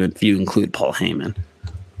 really, if you include Paul Heyman.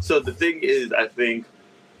 So the thing is, I think,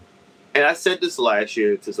 and I said this last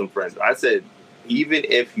year to some friends, I said, even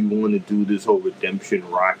if you want to do this whole redemption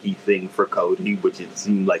Rocky thing for Cody, which it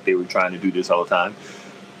seemed like they were trying to do this whole time,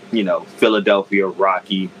 Philadelphia,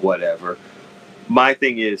 Rocky, whatever. My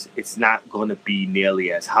thing is, it's not going to be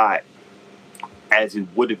nearly as hot as it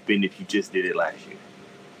would have been if you just did it last year.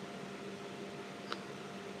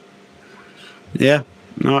 Yeah.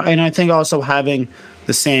 No, and I think also having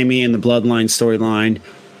the Sami and the Bloodline storyline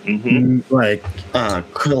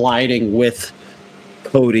colliding with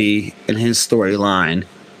Cody and his storyline,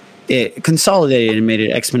 it consolidated and made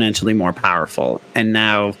it exponentially more powerful. And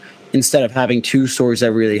now, instead of having 2 stories that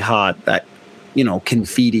are really hot that, can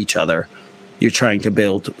feed each other, you're trying to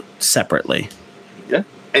build separately. Yeah.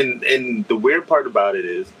 And the weird part about it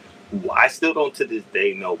is, I still don't to this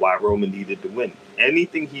day know why Roman needed to win.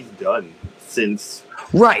 Anything he's done since...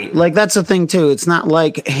 Right. Like, that's the thing, too. It's not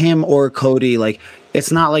like him or Cody. Like,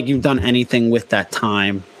 it's not like you've done anything with that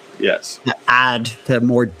time. Yes. To add to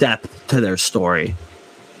more depth to their story.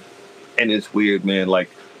 And it's weird, man. Like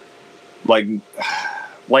I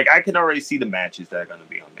can already see the matches that are going to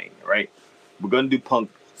be on Mania, right? We're going to do Punk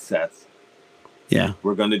Seth. Yeah.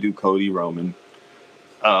 We're going to do Cody Roman.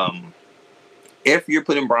 If you're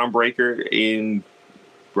putting Braun Breaker in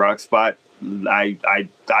Brock's spot, I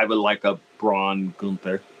would like a Braun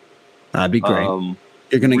Gunther. That'd be great.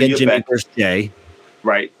 You're going to get Jimmy versus Jay.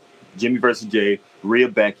 Right. Jimmy versus Jay. Rhea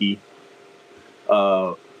Becky.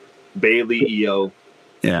 Bailey Io.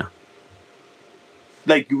 Yeah.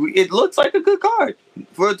 Like, it looks like a good card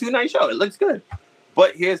for a 2-night show. It looks good.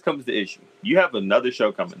 But here comes the issue. You have another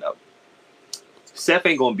show coming up. Seth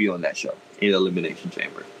ain't going to be on that show in Elimination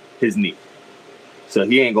Chamber. His knee. So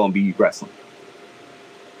he ain't going to be wrestling.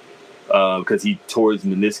 Because he tore his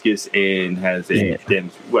meniscus and has a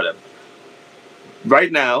damage. Whatever.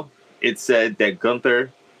 Right now, it said that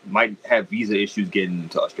Gunther might have visa issues getting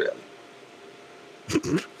into Australia.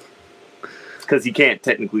 Because he can't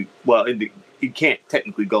technically... he can't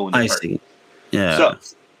technically go in the person. See. Yeah.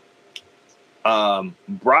 So,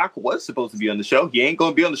 Brock was supposed to be on the show. He ain't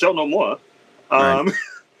going to be on the show no more. Right.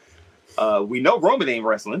 We know Roman ain't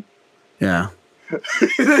wrestling. Yeah.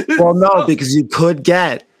 Well, no, because you could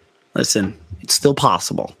get Listen, it's still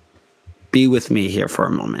possible. Be with me here for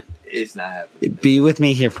a moment. It's not happening. Be with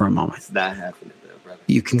me here for a moment. It's not happening, though, brother.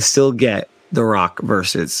 You can still get The Rock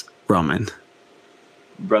versus Roman.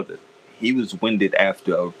 Brother, he was winded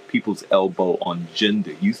after people's elbow on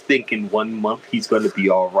Jinder. You think in 1 month he's going to be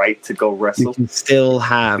all right to go You wrestle? can still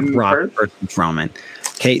have Rock versus Roman.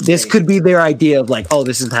 Okay, this could be their idea of like, oh,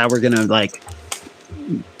 this is how we're gonna like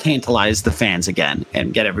tantalize the fans again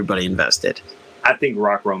and get everybody invested. I think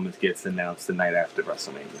Rock Romans gets announced the night after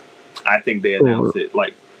WrestleMania. I think they announce it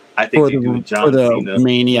like I think they do John Cena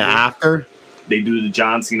Mania after. They do the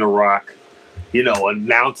John Cena Rock.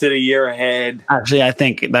 Announce it a year ahead. Actually, I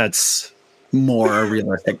think that's more a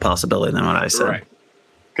realistic possibility than what I said. Right.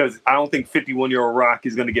 Because I don't think 51-year-old Rock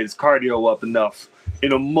is going to get his cardio up enough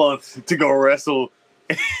in a month to go wrestle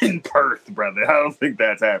in Perth, brother. I don't think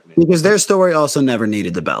that's happening. Because their story also never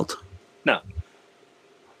needed the belt. No.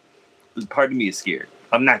 Part of me is scared.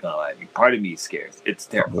 I'm not going to lie to you. Part of me is scared. It's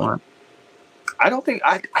terrifying. I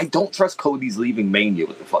don't trust Cody's leaving Mania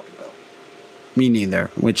with the fucking belt. Me neither,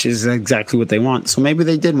 which is exactly what they want. So maybe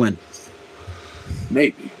they did win.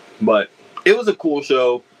 Maybe. But it was a cool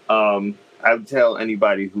show. I would tell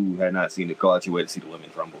anybody who had not seen it, go out your way to see the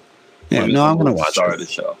Women's Rumble. Yeah, Women's no, I'm Rumble going to watch start of the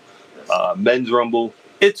show. Men's Rumble,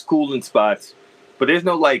 it's cool in spots, but there's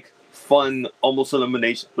no like fun almost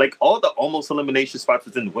elimination. Like all the almost elimination spots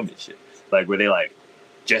was in the women's shit. Like where they like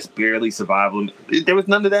just barely survive. There was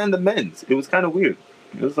none of that in the men's. It was kind of weird.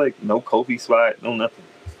 It was like no Kofi spot, no nothing.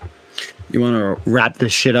 You want to wrap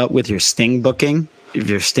this shit up with your Sting booking?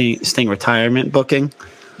 Your Sting retirement booking?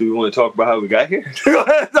 Do we want to talk about how we got here?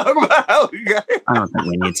 I don't think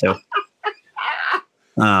we need to.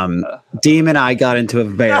 Deem and I got into a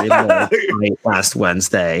very long fight last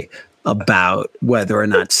Wednesday about whether or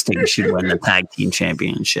not Sting should win the tag team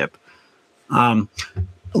championship.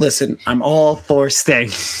 Listen, I'm all for Sting.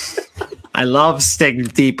 I love Sting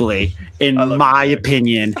deeply. In my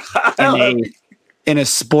opinion, in a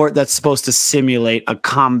sport that's supposed to simulate a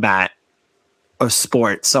combat or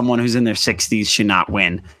sport, someone who's in their 60s should not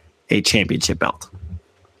win a championship belt.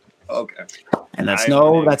 Okay. And that's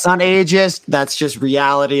not ageist. That's just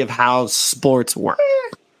reality of how sports work.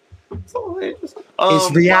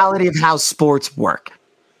 It's reality of how sports work.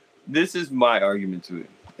 This is my argument to it,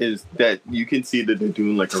 is that you can see that they're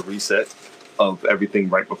doing like a reset of everything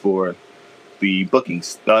right before the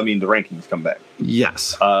rankings come back.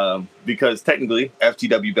 Yes. Because technically,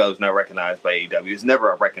 FTW belt is not recognized by AEW. It's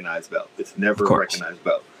never a recognized belt. It's never a recognized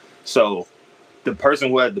belt. So the person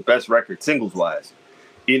who has the best record singles-wise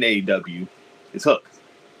in AEW is Hook.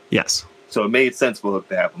 Yes. So it made sense for Hook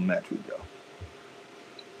to have a match with Joe.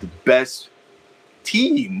 The best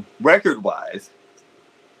team record-wise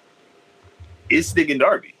is Sting and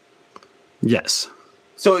Darby. Yes.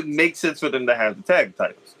 So it makes sense for them to have the tag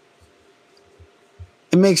titles.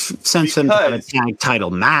 It makes sense for them to have a tag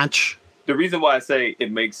title match. The reason why I say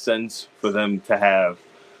it makes sense for them to have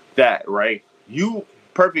that, right?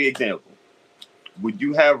 Perfect example. Would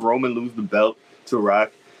you have Roman lose the belt to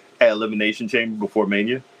Rock at Elimination Chamber before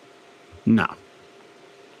Mania? No.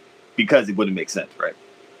 Because it wouldn't make sense, right?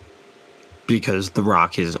 Because The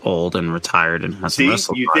Rock is old and retired and hasn't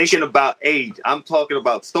wrestled you're much. thinking about age. I'm talking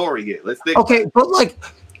about story here. Let's think. Okay, but like,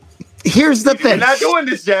 here's the thing. We're not doing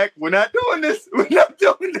this, Jack. We're not doing this. We're not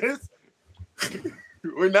doing this.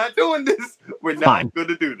 We're not doing this. We're not going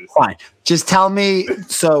to do this. Fine. Just tell me.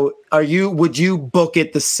 So, would you book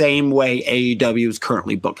it the same way AEW is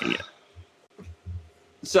currently booking it?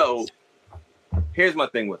 So, here's my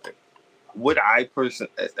thing with it. Would I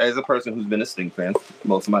as a person who's been a Sting fan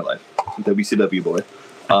most of my life, WCW boy,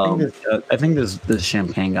 I think this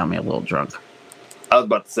champagne got me a little drunk. I was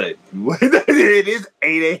about to say it is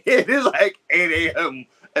 8 a.m. It is like 8 a.m.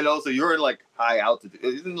 And also you're in like high altitude.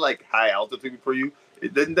 Isn't like high altitude for you?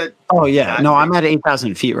 Doesn't that? Oh yeah, no, I'm at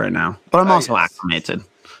 8,000 feet right now, but I'm also acclimated.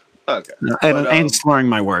 Okay, and slurring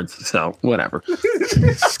my words, so whatever.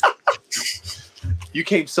 You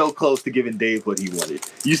came so close to giving Dave what he wanted.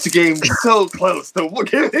 You came so close to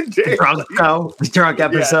giving Dave. Drunk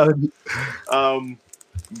episode. Yeah.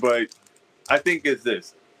 But I think it's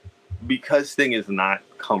this. Because Sting is not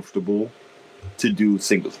comfortable to do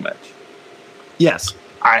singles match. Yes.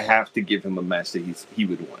 I have to give him a match that he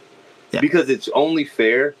would want. Yeah. Because it's only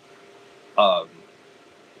fair.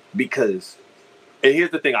 Because, and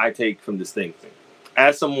here's the thing I take from this thing.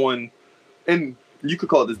 As someone, and you could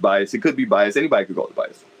call this bias. It could be bias. Anybody could call it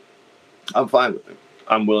bias. I'm fine with it.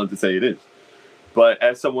 I'm willing to say it is. But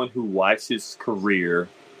as someone who watched his career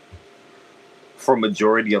for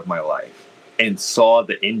majority of my life and saw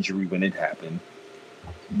the injury when it happened,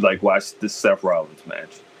 like watched the Seth Rollins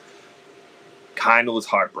match, kind of was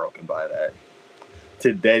heartbroken by that.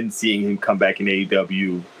 To then seeing him come back in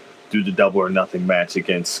AEW, do the Double or Nothing match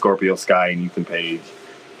against Scorpio Sky and Ethan Page,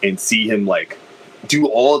 and see him like do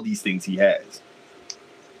all these things he has.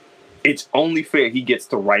 It's only fair he gets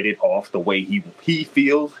to write it off the way he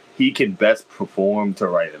feels he can best perform to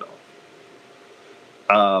write it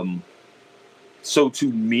off. So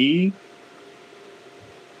to me,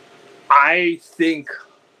 I think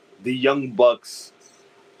the Young Bucks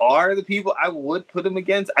are the people I would put him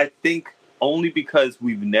against. I think only because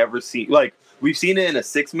we've never seen, like, we've seen it in a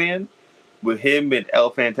 6-man with him and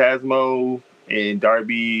El Phantasmo and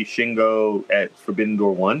Darby Shingo at Forbidden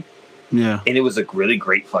Door 1. Yeah. And it was a really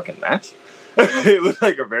great fucking match. It was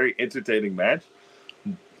like a very entertaining match.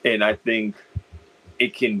 And I think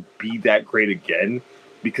it can be that great again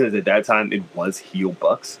because at that time it was heel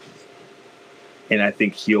Bucks. And I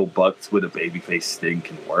think heel Bucks with a babyface Sting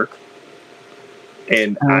can work.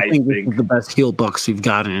 And I think this is the best heel Bucks we've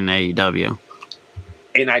gotten in AEW.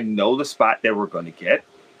 And I know the spot that we're going to get.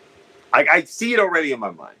 I see it already in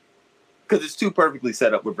my mind. Because it's too perfectly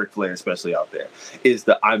set up with Ric Flair, especially out there. Is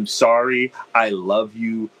the I'm sorry, I love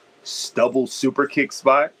you, double super kick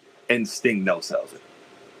spot, and Sting no-sells it.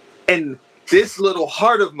 And this little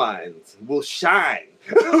heart of mine will shine.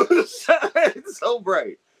 It's so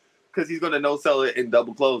bright. Because he's going to no-sell it and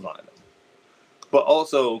double close on it. But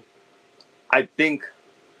also, I think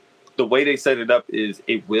the way they set it up is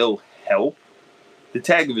it will help the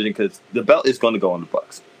tag division because the belt is going to go on the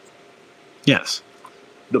Bucks. Yes.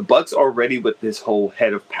 The Bucks are ready with this whole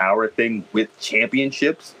head of power thing with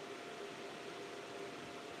championships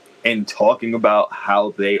and talking about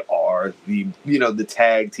how they are the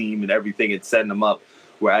tag team and everything and setting them up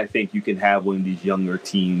where I think you can have one of these younger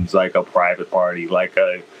teams like a Private Party, like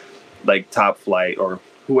Top Flight or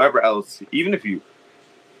whoever else, even if you,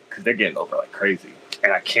 because they're getting over like crazy.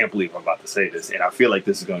 And I can't believe I'm about to say this. And I feel like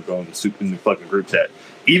this is going to go in the fucking group chat.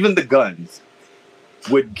 Even the Guns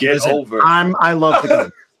would get over. I love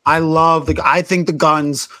the Guns. I think the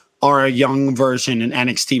Guns are a young version, an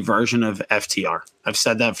NXT version of FTR. I've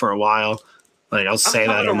said that for a while. Like I'll say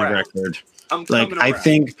that on the record. I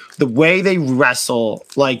think the way they wrestle,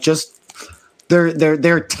 like just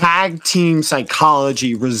their tag team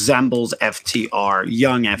psychology resembles FTR,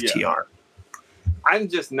 young FTR. Yeah. I'm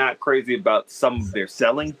just not crazy about some of their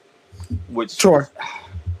selling, which sure.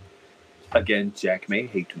 Again, Jack may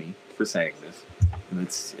hate me for saying this.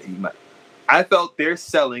 I felt their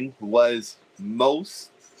selling was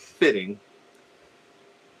most fitting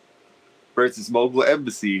versus Mogul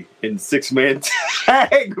Embassy in 6-man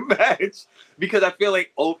tag match because I feel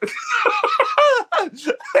like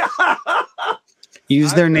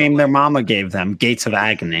use their name their mama gave them, Gates of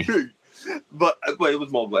Agony. But it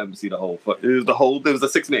was Mogul Embassy it was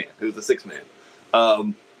a 6-man. It was a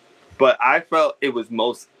 6-man. But I felt it was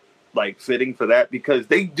most like fitting for that because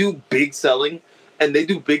they do big selling and they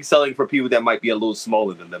do big selling for people that might be a little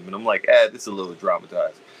smaller than them. And I'm like, this is a little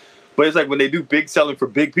dramatized. But it's like when they do big selling for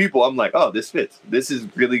big people, I'm like, oh, this fits. This is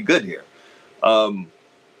really good here. Well,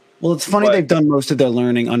 it's funny they've done most of their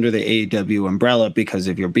learning under the AEW umbrella because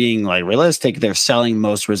if you're being like realistic, their selling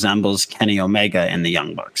most resembles Kenny Omega and the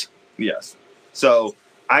Young Bucks. Yes. So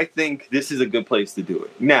I think this is a good place to do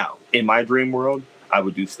it. Now, in my dream world, I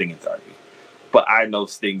would do Sting and Darby. But I know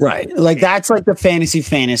Sting. Right. Like that's like the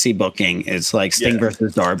fantasy booking. It's like Sting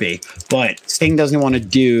versus Darby. But Sting doesn't want to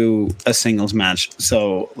do a singles match.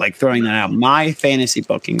 So like throwing that out, my fantasy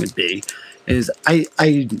booking would be is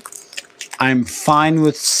I'm fine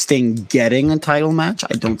with Sting getting a title match.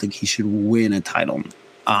 I don't think he should win a title.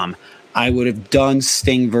 I would have done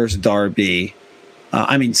Sting versus Darby.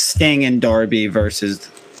 Sting and Darby versus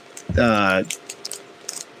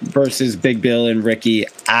Big Bill and Ricky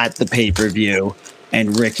at the pay-per-view,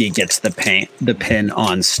 and Ricky gets the pin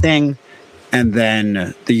on Sting, and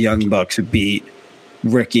then the Young Bucks beat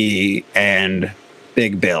Ricky and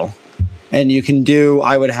Big Bill. And you can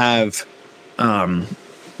I would have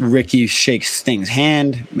Ricky shake Sting's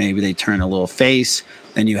hand, maybe they turn a little face,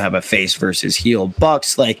 then you have a face versus heel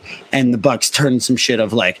Bucks, and the Bucks turn some shit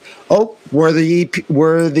of like, oh, we're the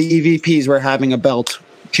EVPs, we're having a belt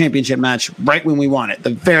championship match right when we want it,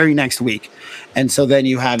 the very next week. And so then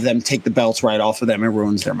you have them take the belts right off of them and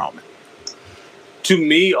ruins their moment. To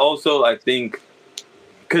me, also, I think,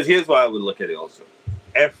 because here's why I would look at it also.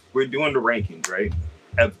 If we're doing the rankings, right?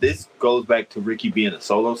 If this goes back to Ricky being a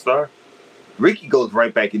solo star, Ricky goes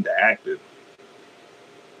right back into active,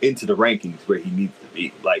 into the rankings where he needs to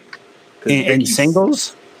be. In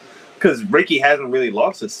singles? Because Ricky hasn't really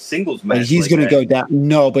lost a singles match. But he's going to go down.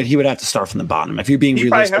 No, but he would have to start from the bottom. If you're being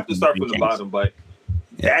realistic. He probably have to start from the bottom, but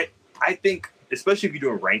that I think especially if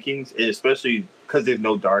you're doing rankings, and especially because there's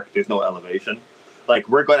no dark, there's no elevation. Like,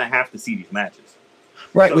 we're going to have to see these matches.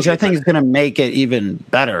 Right, So which I think is going to make it even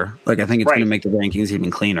better. Like, I think it's going to Right. make the rankings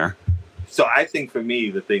even cleaner. So I think for me,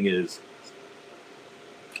 the thing is,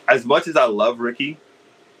 as much as I love Ricky,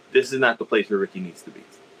 this is not the place where Ricky needs to be.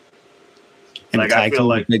 And Like, I feel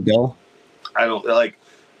like Big Bill. I don't like,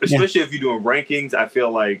 especially if you're doing rankings. I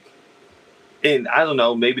feel like, and I don't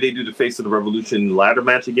know, maybe they do the Face of the Revolution ladder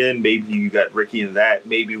match again. Maybe you got Ricky in that.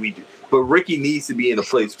 Maybe we do, but Ricky needs to be in a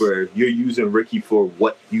place where you're using Ricky for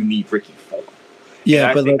what you need Ricky for.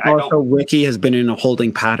 Yeah, but like also Ricky has been in a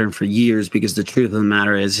holding pattern for years because the truth of the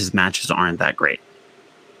matter is his matches aren't that great.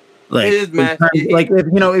 Like, his match, like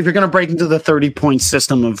if you're gonna break into the 30-point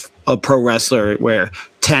system of a pro wrestler where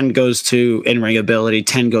 10 goes to in-ring ability,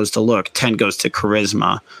 10 goes to look, 10 goes to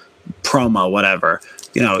charisma, promo, whatever.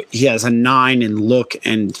 You know, he has a 9 in look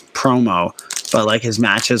and promo, but like his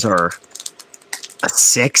matches are a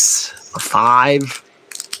 6, a 5.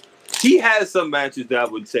 He has some matches that I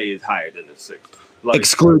would say is higher than a 6. Like,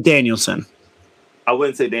 exclude Danielson. I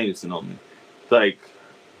wouldn't say Danielson only. Like,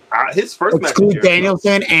 his first match. Exclude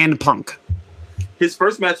Danielson and Punk. His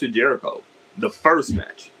first match with Jericho. The first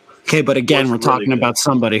match. Okay, but again, we're talking about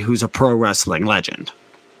somebody who's a pro wrestling legend.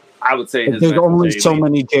 I would say there's only so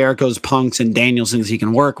many Jericho's, Punks, and Danielsons he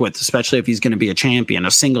can work with, especially if he's going to be a champion,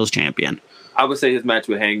 a singles champion. I would say his match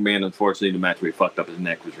with Hangman, unfortunately, the match where he fucked up his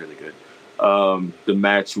neck was really good. The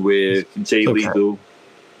match with Jay Lethal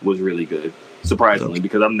was really good, surprisingly,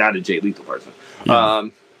 because I'm not a Jay Lethal person. Yeah.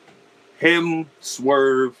 Him,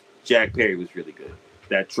 Swerve, Jack Perry was really good.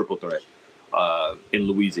 That triple threat in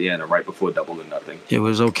Louisiana right before Double or Nothing. It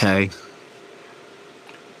was okay.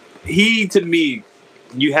 He, to me,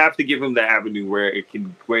 you have to give him the avenue where it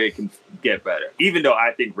can get better. Even though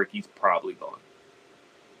I think Ricky's probably gone.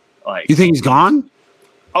 Like, you think he's gone?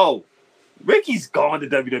 Oh, Ricky's gone to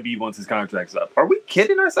WWE once his contract's up. Are we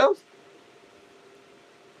kidding ourselves?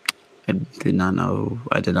 I did not know.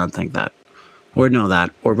 I did not think that. Or know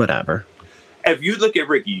that. Or whatever. If you look at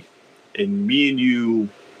Ricky, and me and you,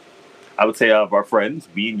 I would say of our friends,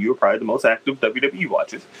 me and you are probably the most active WWE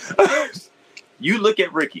watchers. You look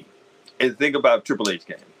at Ricky and think about Triple H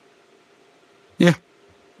game. Yeah.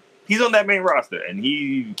 He's on that main roster, and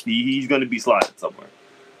he's going to be slotted somewhere.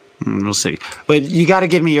 We'll see. But you got to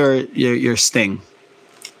give me your sting.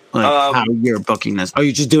 Like how you're booking this. Are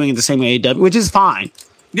you just doing it the same way AEW, which is fine?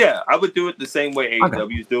 Yeah, I would do it the same way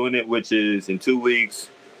AEW is doing it, which is in 2 weeks.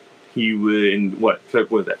 He would, in what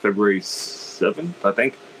was that, February 7th, I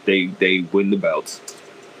think? They win the belts.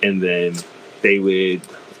 And then they would,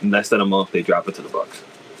 in less than a month, they drop it to the Bucks.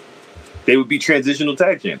 They would be transitional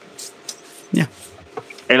tag champions. Yeah.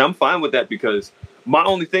 And I'm fine with that because my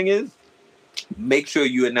only thing is, make sure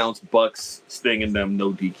you announce Bucks, Sting, and them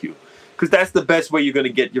no DQ. Because that's the best way you're going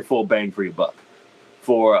to get your full bang for your buck.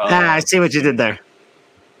 I see what you did there.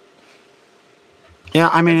 Yeah,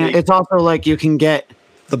 I mean, it's also like you can get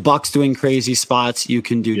the Bucks doing crazy spots. You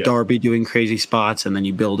can do Darby doing crazy spots, and then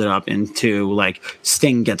you build it up into like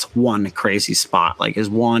Sting gets one crazy spot. Like his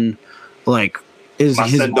home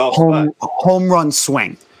run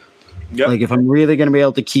swing. Yep. Like if I'm really going to be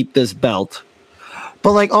able to keep this belt.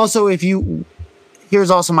 But like also here's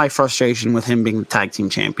also my frustration with him being the tag team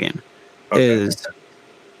champion is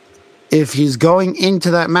if he's going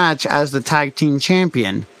into that match as the tag team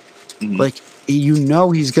champion, like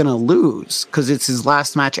he's gonna lose because it's his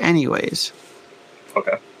last match anyways.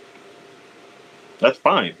 Okay, that's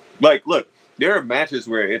fine. Like, look, there are matches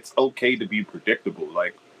where it's okay to be predictable.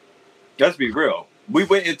 Like, let's be real. We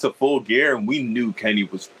went into Full Gear and we knew Kenny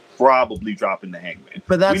was probably dropping the Hangman.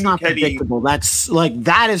 But that's not predictable. That's like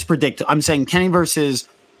that is predictable. I'm saying Kenny versus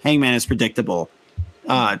Hangman is predictable.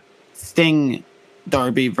 Sting,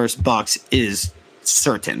 Darby versus Bucks is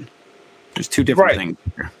certain. There's two different things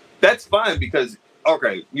here. That's fine because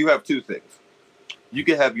you have two things. You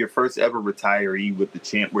could have your first ever retiree with the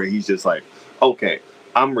champ where he's just like, okay,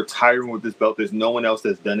 I'm retiring with this belt. There's no one else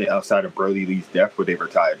that's done it outside of Brody Lee's death where they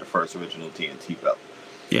retired the first original TNT belt.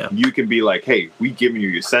 Yeah. You can be like, hey, we giving you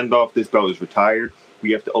your send off. This belt is retired.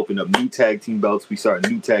 We have to open up new tag team belts. We start a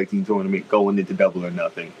new tag team tournament going into Double or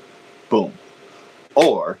Nothing. Boom.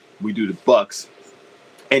 Or we do the Bucks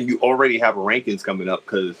and you already have rankings coming up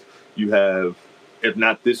because you have, if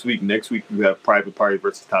not this week, next week, you have Private Party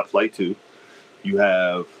versus Top Flight 2. You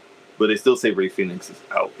have, but they still say Ray Phoenix is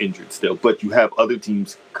out injured still, but you have other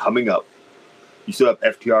teams coming up. You still have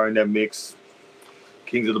FTR in that mix.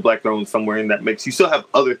 Kings of the Black Throne somewhere in that mix. You still have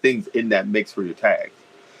other things in that mix for your tags.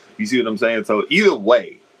 You see what I'm saying? So either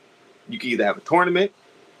way, you can either have a tournament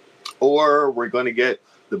or we're going to get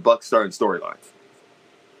the Bucks starting storylines.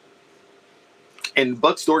 And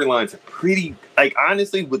Buck's storylines are pretty, like,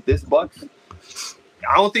 honestly, with this Bucks,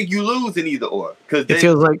 I don't think you lose in either or. Because it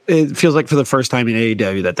feels like for the first time in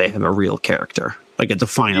AEW that they have a real character, like a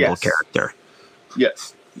definable character.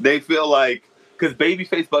 Yes. They feel like, because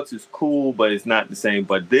Babyface Bucks is cool, but it's not the same.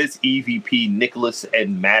 But this EVP, Nicholas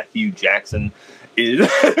and Matthew Jackson, is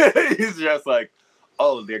just like,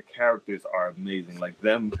 oh, their characters are amazing. Like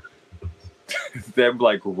them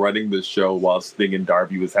like running the show while Sting and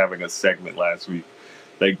Darby was having a segment last week.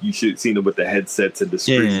 Like, you should have seen them with the headsets and the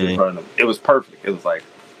screens in front of them. It was perfect. It was like,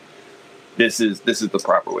 this is the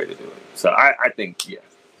proper way to do it. So I think, yeah.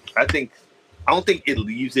 I don't think it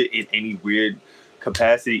leaves it in any weird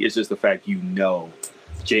capacity. It's just the fact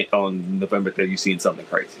on November 3rd you've seen something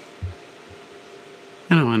crazy.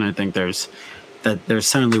 And I think there's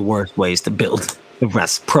certainly worse ways to build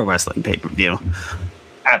the pro wrestling pay-per-view.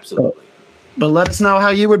 Absolutely. But let us know how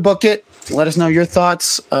you would book it. Let us know your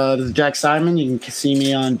thoughts. This is Jack Simon. You can see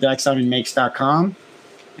me on JackSimonMakes.com.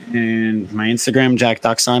 And my Instagram,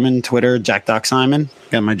 JackDocSimon. Twitter, JackDocSimon.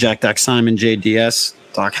 Got my JackDocSimon JDS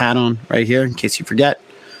Doc hat on right here in case you forget.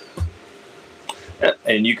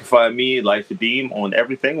 And you can find me, Life of Deem, on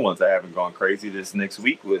everything once I haven't gone crazy this next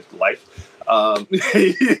week with life.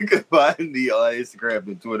 You can find me on Instagram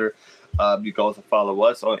and Twitter. You can also follow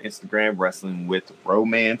us on Instagram, Wrestling with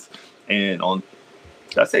Romance. And on,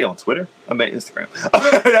 did I say on Twitter? I meant Instagram.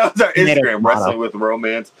 That was our Instagram, Wrestling with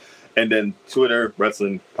Romance. And then Twitter,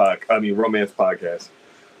 Romance Podcast.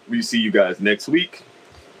 We see you guys next week.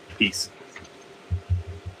 Peace.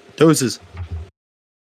 Doses.